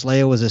Princess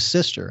Leia was his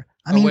sister.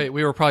 I mean, wait,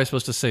 we were probably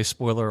supposed to say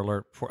spoiler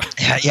alert for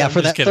yeah,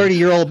 for that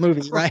 30-year-old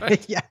movie,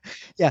 right?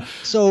 Yeah.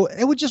 So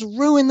it would just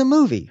ruin the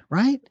movie,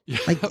 right?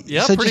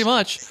 Pretty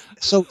much.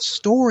 So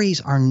stories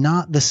are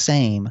not the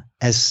same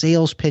as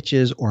sales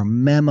pitches or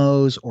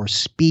memos or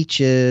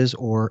speeches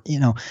or,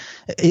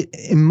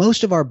 in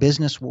most of our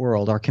business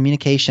world, our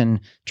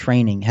communication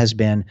training has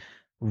been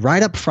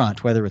right up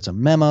front, whether it's a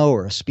memo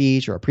or a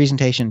speech or a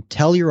presentation,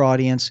 tell your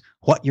audience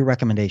what your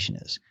recommendation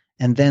is,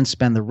 and then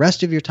spend the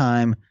rest of your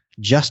time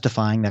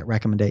justifying that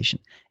recommendation.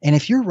 And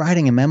if you're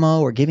writing a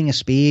memo or giving a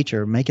speech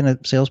or making a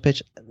sales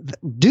pitch,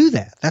 do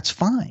that. That's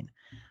fine.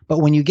 But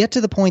when you get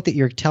to the point that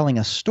you're telling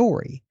a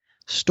story,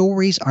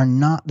 stories are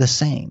not the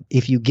same.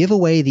 If you give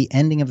away the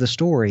ending of the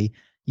story,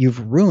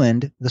 you've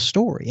ruined the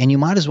story, and you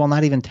might as well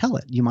not even tell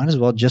it. You might as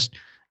well just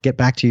get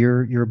back to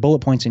your bullet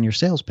points in your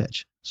sales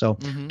pitch. So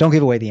don't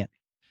give away the end.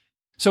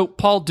 So,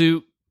 Paul,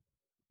 do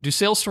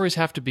sales stories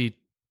have to be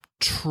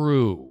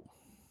true?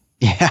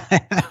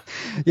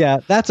 Yeah,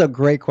 that's a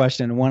great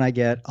question, one I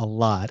get a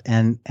lot,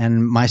 and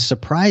my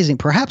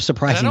perhaps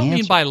surprising and I don't answer.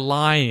 mean by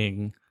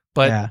lying,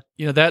 but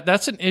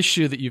that's an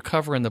issue that you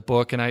cover in the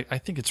book, and I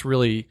think it's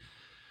really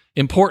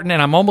important. And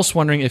I'm almost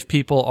wondering if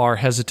people are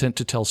hesitant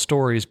to tell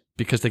stories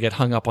because they get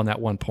hung up on that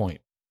one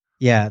point.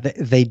 Yeah,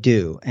 they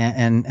do.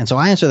 And so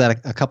I answer that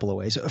a couple of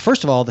ways.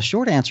 First of all, the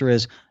short answer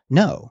is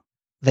no,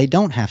 they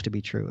don't have to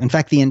be true. In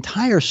fact, the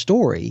entire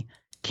story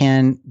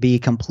can be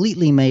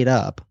completely made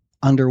up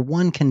under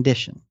one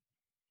condition.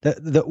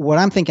 What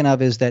I'm thinking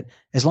of is that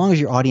as long as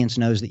your audience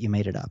knows that you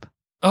made it up.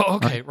 Oh,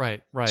 okay,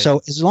 right.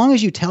 So as long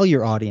as you tell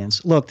your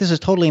audience, look, this is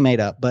totally made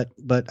up, but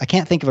I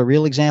can't think of a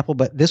real example,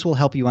 but this will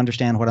help you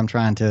understand what I'm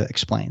trying to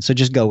explain. So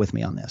just go with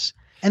me on this.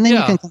 And then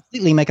you can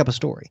completely make up a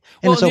story.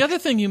 Well, the other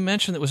thing you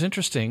mentioned that was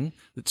interesting,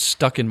 that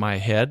stuck in my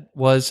head,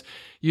 was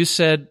you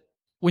said,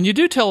 when you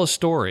do tell a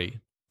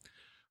story,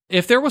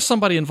 if there was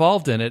somebody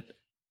involved in it,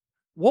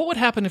 what would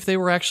happen if they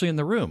were actually in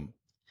the room?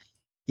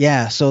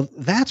 Yeah, so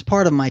that's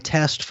part of my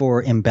test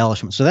for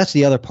embellishment. So that's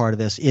the other part of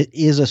this. It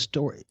is a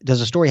story. Does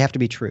a story have to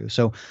be true?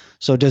 So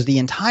does the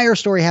entire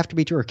story have to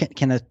be true, or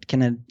can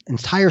an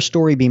entire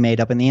story be made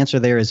up? And the answer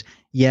there is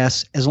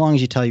yes, as long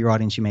as you tell your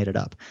audience you made it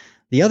up.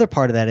 The other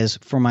part of that is,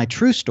 for my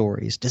true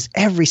stories, does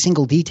every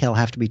single detail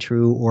have to be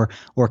true,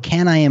 or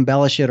can I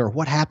embellish it, or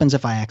what happens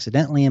if I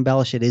accidentally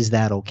embellish it? Is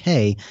that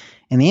okay?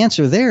 And the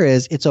answer there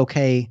is it's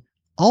okay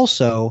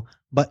also,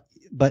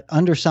 but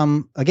under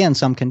some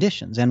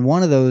conditions. And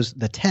one of those,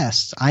 the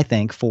tests, I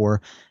think,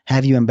 for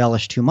have you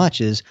embellished too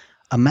much is,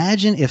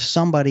 imagine if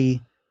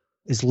somebody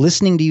is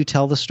listening to you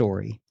tell the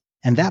story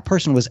and that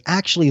person was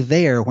actually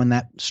there when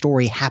that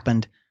story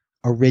happened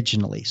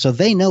originally. So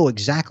they know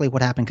exactly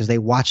what happened because they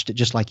watched it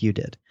just like you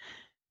did.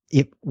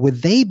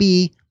 Would they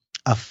be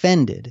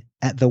offended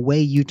at the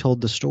way you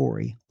told the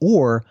story,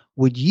 or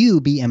would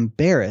you be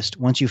embarrassed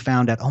once you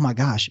found out, oh my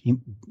gosh,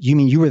 you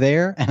mean you were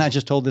there and I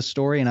just told this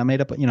story and I made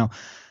up,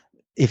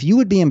 if you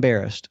would be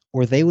embarrassed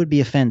or they would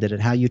be offended at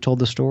how you told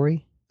the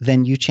story,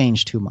 then you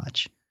changed too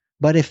much.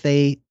 But if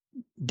they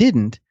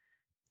didn't,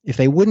 if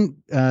they wouldn't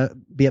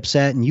be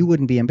upset and you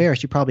wouldn't be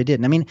embarrassed, you probably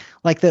didn't. I mean,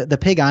 like the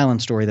Pig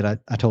Island story that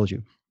I told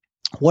you.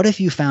 What if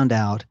you found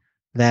out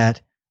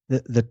that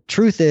the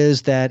truth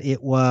is that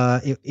it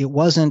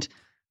wasn't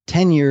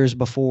 10 years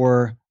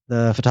before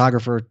the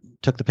photographer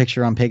took the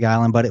picture on Pig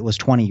Island, but it was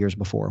 20 years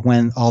before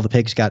when all the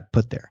pigs got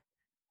put there?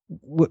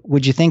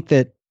 Would you think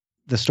that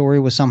the story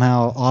was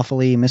somehow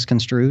awfully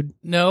misconstrued?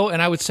 No,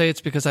 and I would say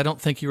it's because I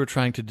don't think you were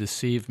trying to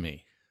deceive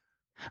me.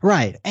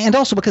 Right. And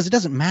also because it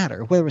doesn't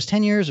matter whether it was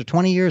 10 years or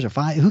 20 years or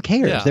 5, who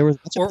cares? Yeah. There was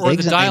or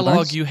the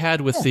dialogue you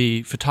had with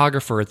the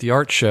photographer at the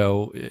art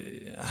show.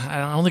 I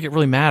don't think it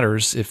really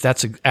matters if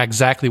that's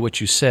exactly what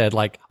you said.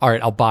 Like, all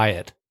right, I'll buy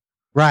it.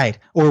 Right.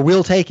 Or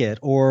we'll take it,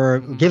 or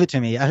give it to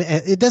me.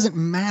 It doesn't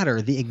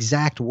matter the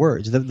exact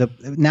words.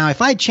 Now,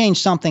 if I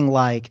changed something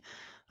like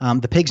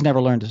the pigs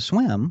never learned to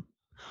swim,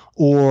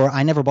 or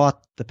I never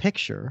bought the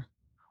picture,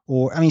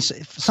 or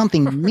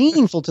something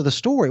meaningful to the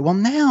story, well,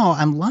 now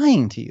I'm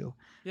lying to you.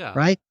 Yeah.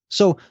 Right.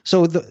 So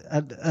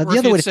the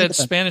other way to said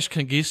Spanish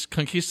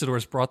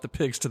conquistadors brought the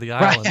pigs to the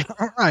island.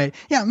 Right.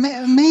 Yeah.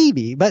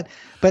 Maybe. But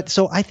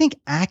so I think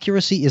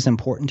accuracy is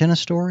important in a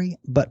story,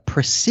 but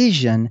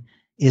precision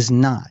is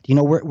not.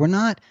 We're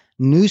not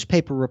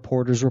newspaper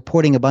reporters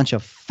reporting a bunch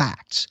of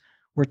facts.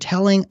 We're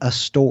telling a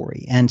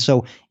story. And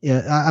so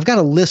I've got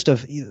a list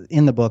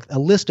in the book, a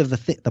list of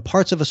the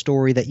parts of a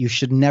story that you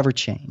should never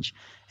change.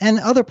 And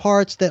other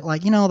parts that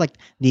like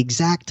the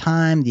exact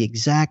time, the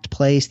exact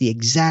place, the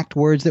exact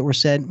words that were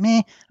said,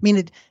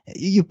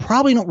 you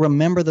probably don't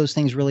remember those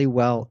things really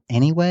well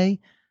anyway.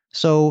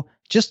 So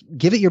just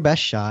give it your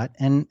best shot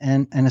and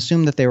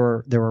assume that they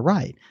were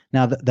right.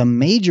 Now, the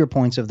major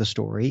points of the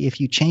story, if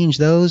you change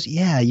those,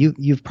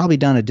 you've probably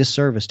done a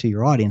disservice to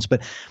your audience.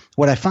 But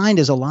what I find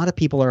is a lot of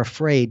people are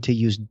afraid to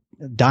use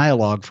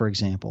dialogue, for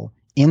example,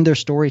 in their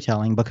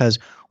storytelling because,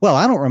 well,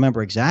 I don't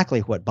remember exactly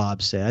what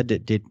Bob said.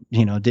 Did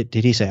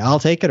he say I'll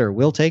take it or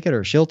we'll take it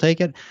or she'll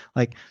take it?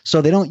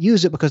 So they don't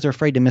use it because they're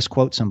afraid to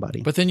misquote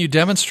somebody. But then you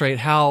demonstrate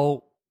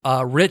how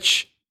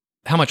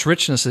much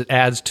richness it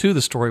adds to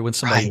the story when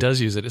somebody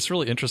does use it. It's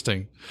really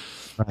interesting.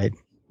 Right.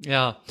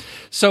 Yeah.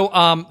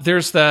 So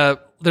there's a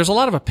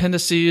lot of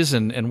appendices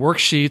and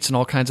worksheets and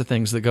all kinds of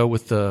things that go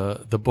with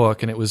the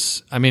book. And it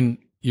was,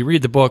 you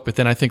read the book, but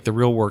then I think the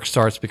real work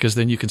starts because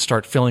then you can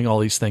start filling all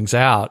these things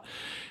out.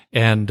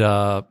 And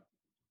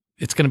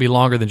it's going to be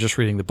longer than just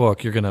reading the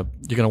book. You're going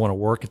to want to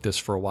work at this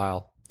for a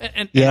while.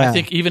 And I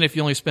think even if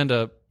you only spend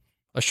a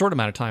short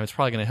amount of time, it's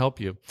probably going to help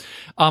you.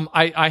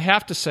 I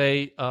have to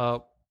say,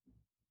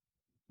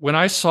 when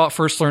I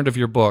first learned of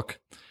your book,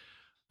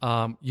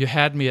 you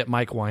had me at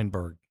Mike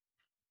Weinberg.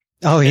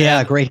 Oh, yeah,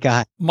 and great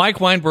guy.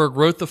 Mike Weinberg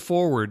wrote the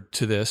foreword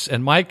to this,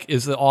 and Mike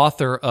is the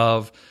author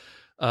of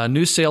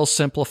New Sales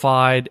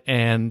Simplified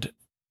and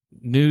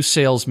New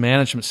Sales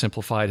Management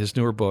Simplified, his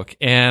newer book.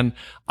 And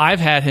I've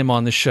had him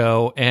on the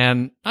show,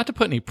 and not to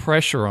put any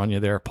pressure on you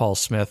there, Paul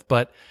Smith,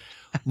 but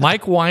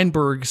Mike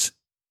Weinberg's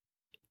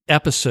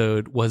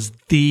episode was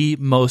the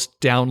most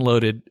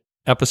downloaded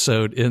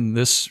episode in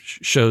this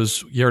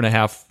show's 1.5 year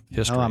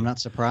history. Oh, I'm not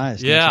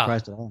surprised. Yeah. Not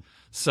surprised at all.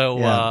 So,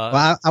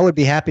 well, I would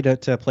be happy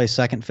to play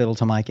second fiddle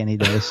to Mike any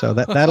day. So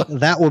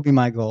that will be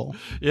my goal.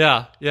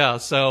 Yeah. Yeah.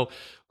 So,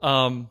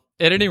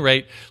 at any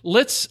rate,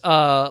 let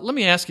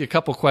me ask you a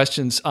couple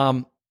questions.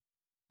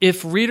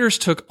 If readers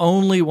took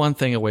only one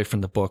thing away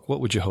from the book,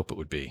 what would you hope it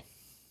would be?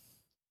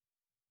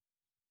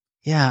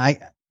 Yeah, I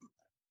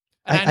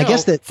I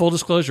guess that full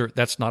disclosure,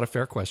 that's not a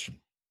fair question.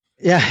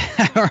 Yeah,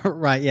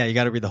 right. Yeah, you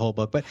got to read the whole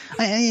book. But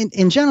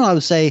in general, I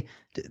would say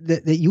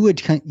that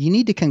you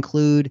need to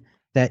conclude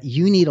that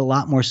you need a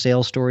lot more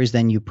sales stories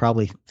than you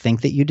probably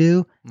think that you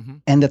do,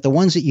 and that the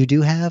ones that you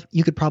do have,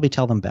 you could probably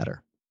tell them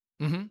better.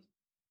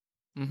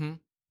 Mm-hmm. Mm-hmm.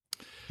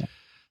 Yeah.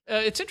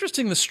 It's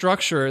interesting, the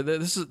structure.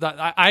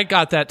 I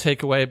got that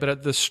takeaway,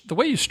 but the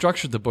way you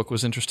structured the book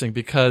was interesting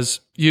because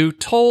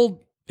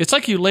it's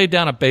like you laid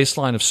down a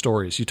baseline of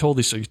stories. You told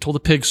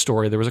the pig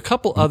story. There was a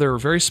couple other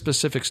very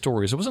specific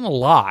stories. It wasn't a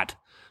lot,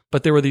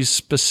 but there were these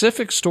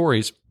specific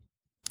stories.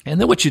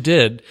 And then what you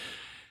did,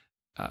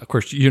 of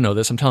course, you know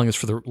this, I'm telling this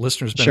for the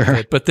listeners' benefit,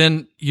 sure. But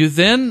then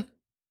you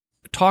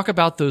talk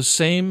about those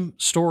same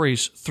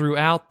stories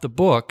throughout the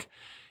book,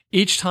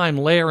 each time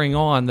layering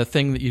on the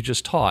thing that you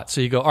just taught. So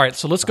you go, all right,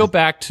 so let's go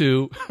back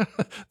to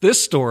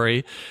this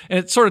story. And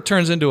it sort of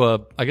turns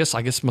into I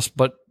guess must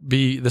but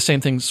be the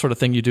same thing, sort of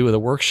thing you do with a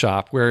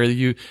workshop where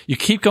you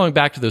keep going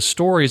back to those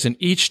stories. And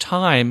each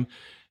time,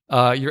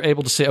 you're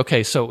able to say,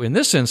 okay, so in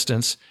this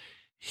instance,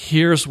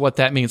 here's what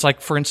that means. Like,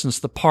 for instance,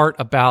 the part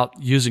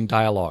about using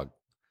dialogue,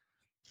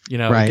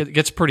 right. It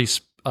gets pretty,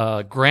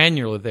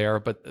 granular there,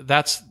 but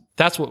that's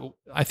what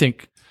I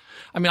think.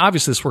 I mean,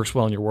 obviously this works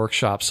well in your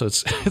workshop, so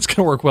it's going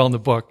to work well in the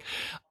book.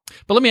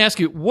 But let me ask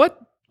you, what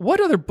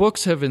other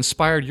books have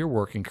inspired your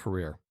working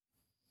career?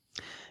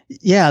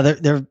 Yeah,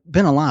 there have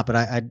been a lot, but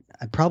I'd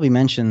probably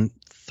mention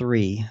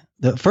three.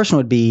 The first one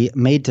would be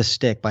Made to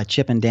Stick by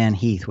Chip and Dan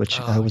Heath, which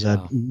was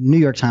a New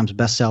York Times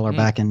bestseller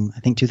back in, I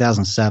think,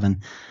 2007.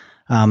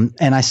 And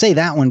I say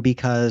that one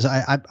because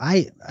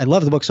I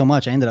love the book so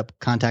much, I ended up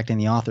contacting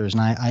the authors,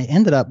 and I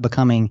ended up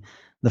becoming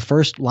the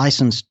first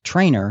licensed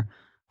trainer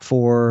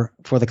for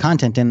the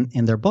content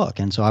in their book.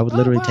 And so I would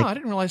literally take. I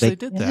didn't realize they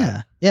did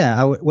that. Yeah.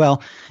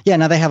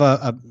 Now they have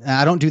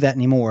I don't do that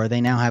anymore. They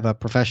now have a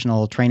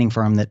professional training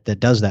firm that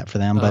does that for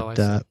them.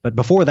 But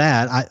before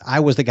that, I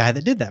was the guy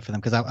that did that for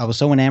them because I was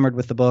so enamored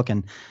with the book,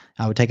 and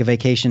I would take a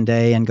vacation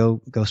day and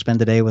go spend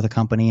the day with a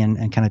company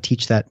and kind of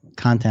teach that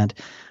content.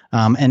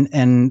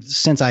 And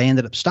since I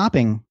ended up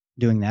stopping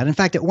doing that, in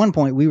fact, at one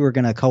point we were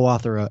going to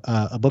co-author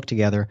a book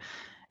together.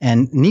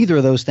 And neither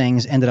of those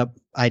things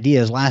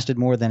ideas lasted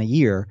more than a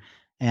year.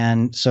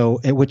 And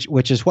so,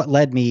 which is what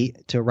led me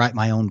to write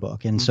my own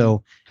book. And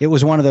so it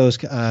was one of those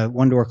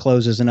one door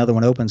closes, another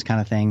one opens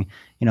kind of thing.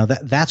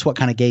 That's what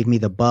kind of gave me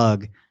the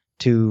bug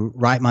to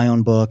write my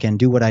own book and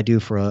do what I do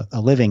for a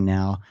living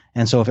now.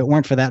 And so if it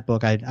weren't for that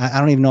book, I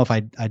don't even know if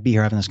I'd be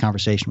here having this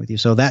conversation with you.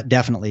 So that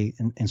definitely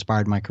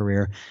inspired my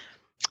career.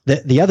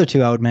 The other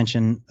two I would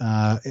mention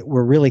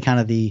were really kind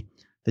of the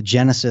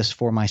genesis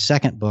for my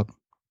second book,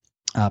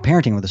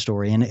 Parenting with a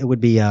Story, and it would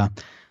be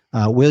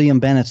William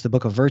Bennett's The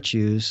Book of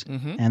Virtues,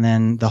 and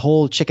then the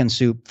whole Chicken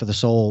Soup for the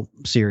Soul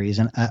series.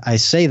 And I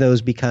say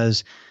those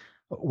because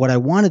what I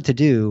wanted to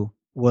do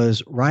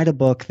was write a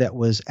book that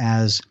was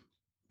as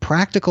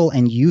practical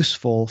and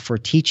useful for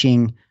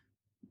teaching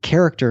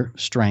character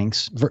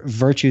strengths,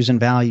 virtues and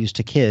values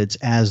to kids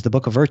as the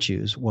Book of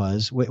Virtues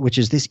was, which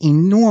is this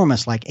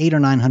enormous, like 800 or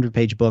 900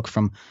 page book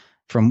from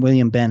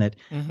William Bennett,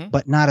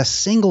 but not a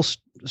single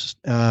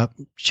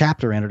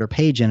chapter in it or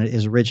page in it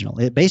is original.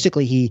 It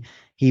basically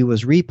he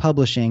was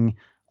republishing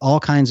all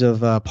kinds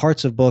of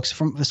parts of books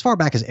from as far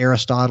back as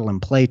Aristotle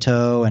and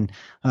Plato, and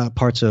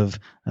parts of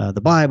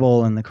the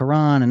Bible and the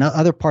Quran and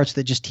other parts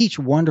that just teach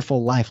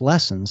wonderful life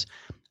lessons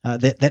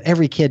that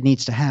every kid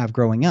needs to have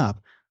growing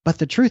up. But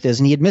the truth is,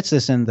 and he admits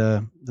this in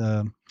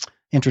the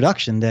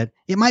introduction, that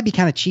it might be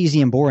kind of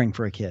cheesy and boring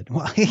for a kid.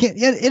 Well, it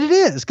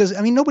is, because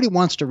I mean, nobody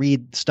wants to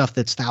read stuff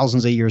that's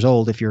thousands of years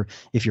old if you're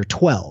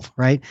 12,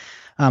 right?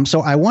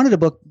 So I wanted a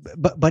book,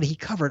 but he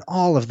covered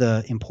all of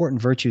the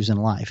important virtues in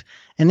life.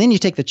 And then you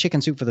take the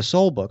Chicken Soup for the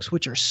Soul books,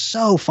 which are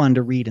so fun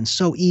to read and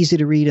so easy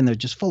to read, and they're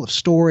just full of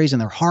stories,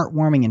 and they're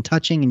heartwarming and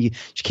touching, and you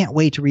just can't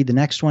wait to read the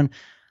next one.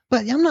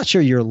 But I'm not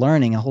sure you're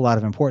learning a whole lot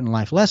of important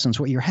life lessons.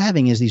 What you're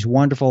having is these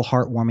wonderful,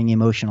 heartwarming,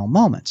 emotional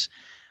moments.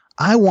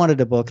 I wanted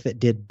a book that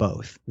did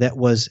both, that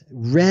was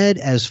read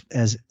as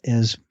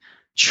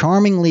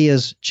charmingly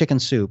as Chicken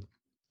Soup,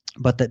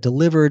 but that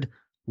delivered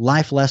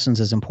life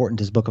lessons as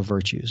important as Book of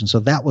Virtues. And so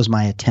that was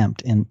my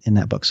attempt in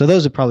that book. So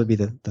those would probably be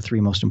the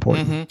three most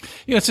important.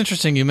 It's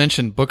interesting you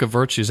mentioned Book of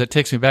Virtues. That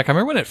takes me back. I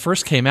remember when it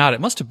first came out, it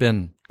must have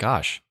been,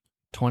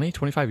 20,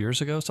 25 years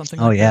ago, something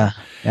like that.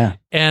 Yeah.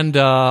 And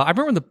I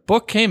remember when the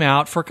book came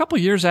out, for a couple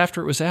of years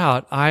after it was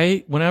out,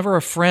 whenever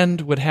a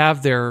friend would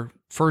have their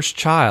first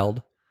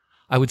child,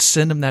 I would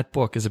send them that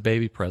book as a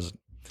baby present.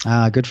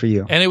 Good for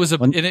you. And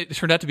it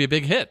turned out to be a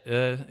big hit.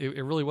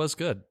 It really was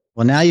good.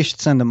 Well, now you should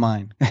send them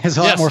mine. It's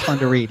a lot more fun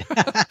to read.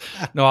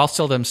 No, I'll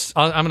sell them.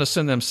 I'm going to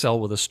send them Sell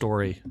with a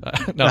Story.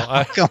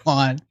 Come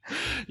on.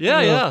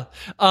 Yeah.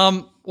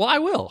 Well, I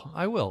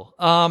will.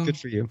 Good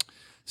for you.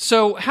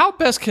 So how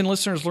best can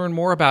listeners learn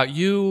more about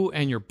you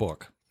and your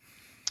book?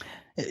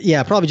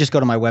 Yeah, probably just go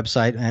to my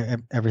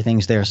website.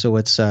 Everything's there. So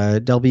it's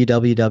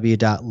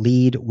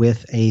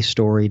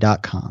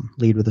www.leadwithastory.com.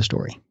 Lead with a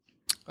story.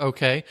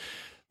 Okay.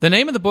 The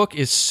name of the book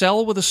is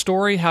Sell with a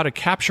Story, How to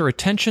Capture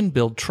Attention,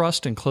 Build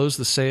Trust, and Close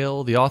the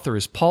Sale. The author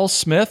is Paul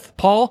Smith.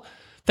 Paul,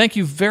 thank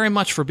you very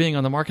much for being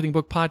on the Marketing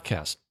Book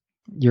Podcast.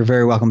 You're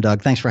very welcome,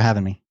 Doug. Thanks for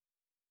having me.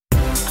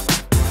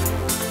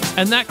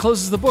 And that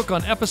closes the book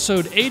on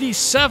episode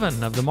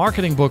 87 of the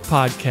Marketing Book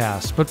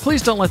Podcast. But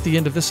please don't let the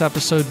end of this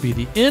episode be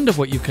the end of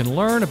what you can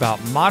learn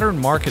about modern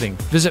marketing.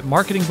 Visit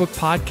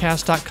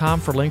marketingbookpodcast.com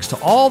for links to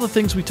all the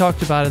things we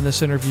talked about in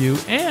this interview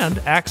and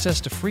access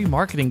to free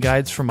marketing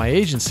guides from my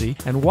agency.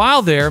 And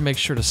while there, make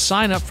sure to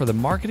sign up for the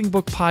Marketing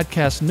Book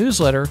Podcast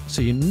newsletter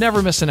so you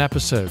never miss an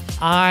episode.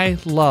 I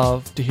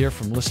love to hear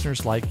from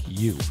listeners like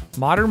you.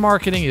 Modern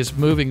marketing is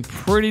moving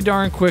pretty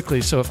darn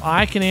quickly, so if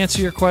I can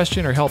answer your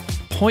question or help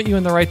point you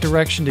in the right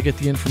direction to get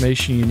the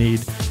information you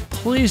need,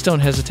 please don't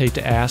hesitate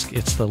to ask.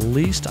 It's the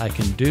least I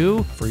can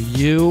do for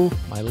you,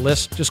 my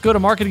list. Just go to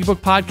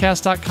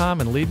marketingbookpodcast.com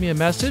and leave me a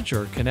message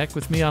or connect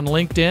with me on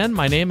LinkedIn.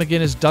 My name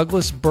again is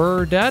Douglas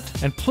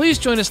Burdett. And please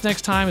join us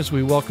next time as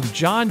we welcome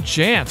John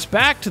Jantsch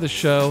back to the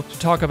show to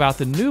talk about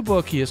the new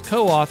book he has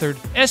co-authored,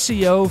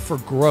 SEO for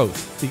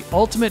Growth, the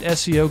ultimate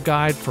SEO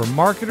guide for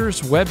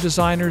marketers, web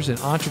designers, and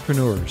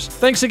entrepreneurs.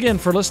 Thanks again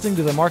for listening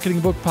to the Marketing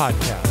Book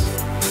Podcast.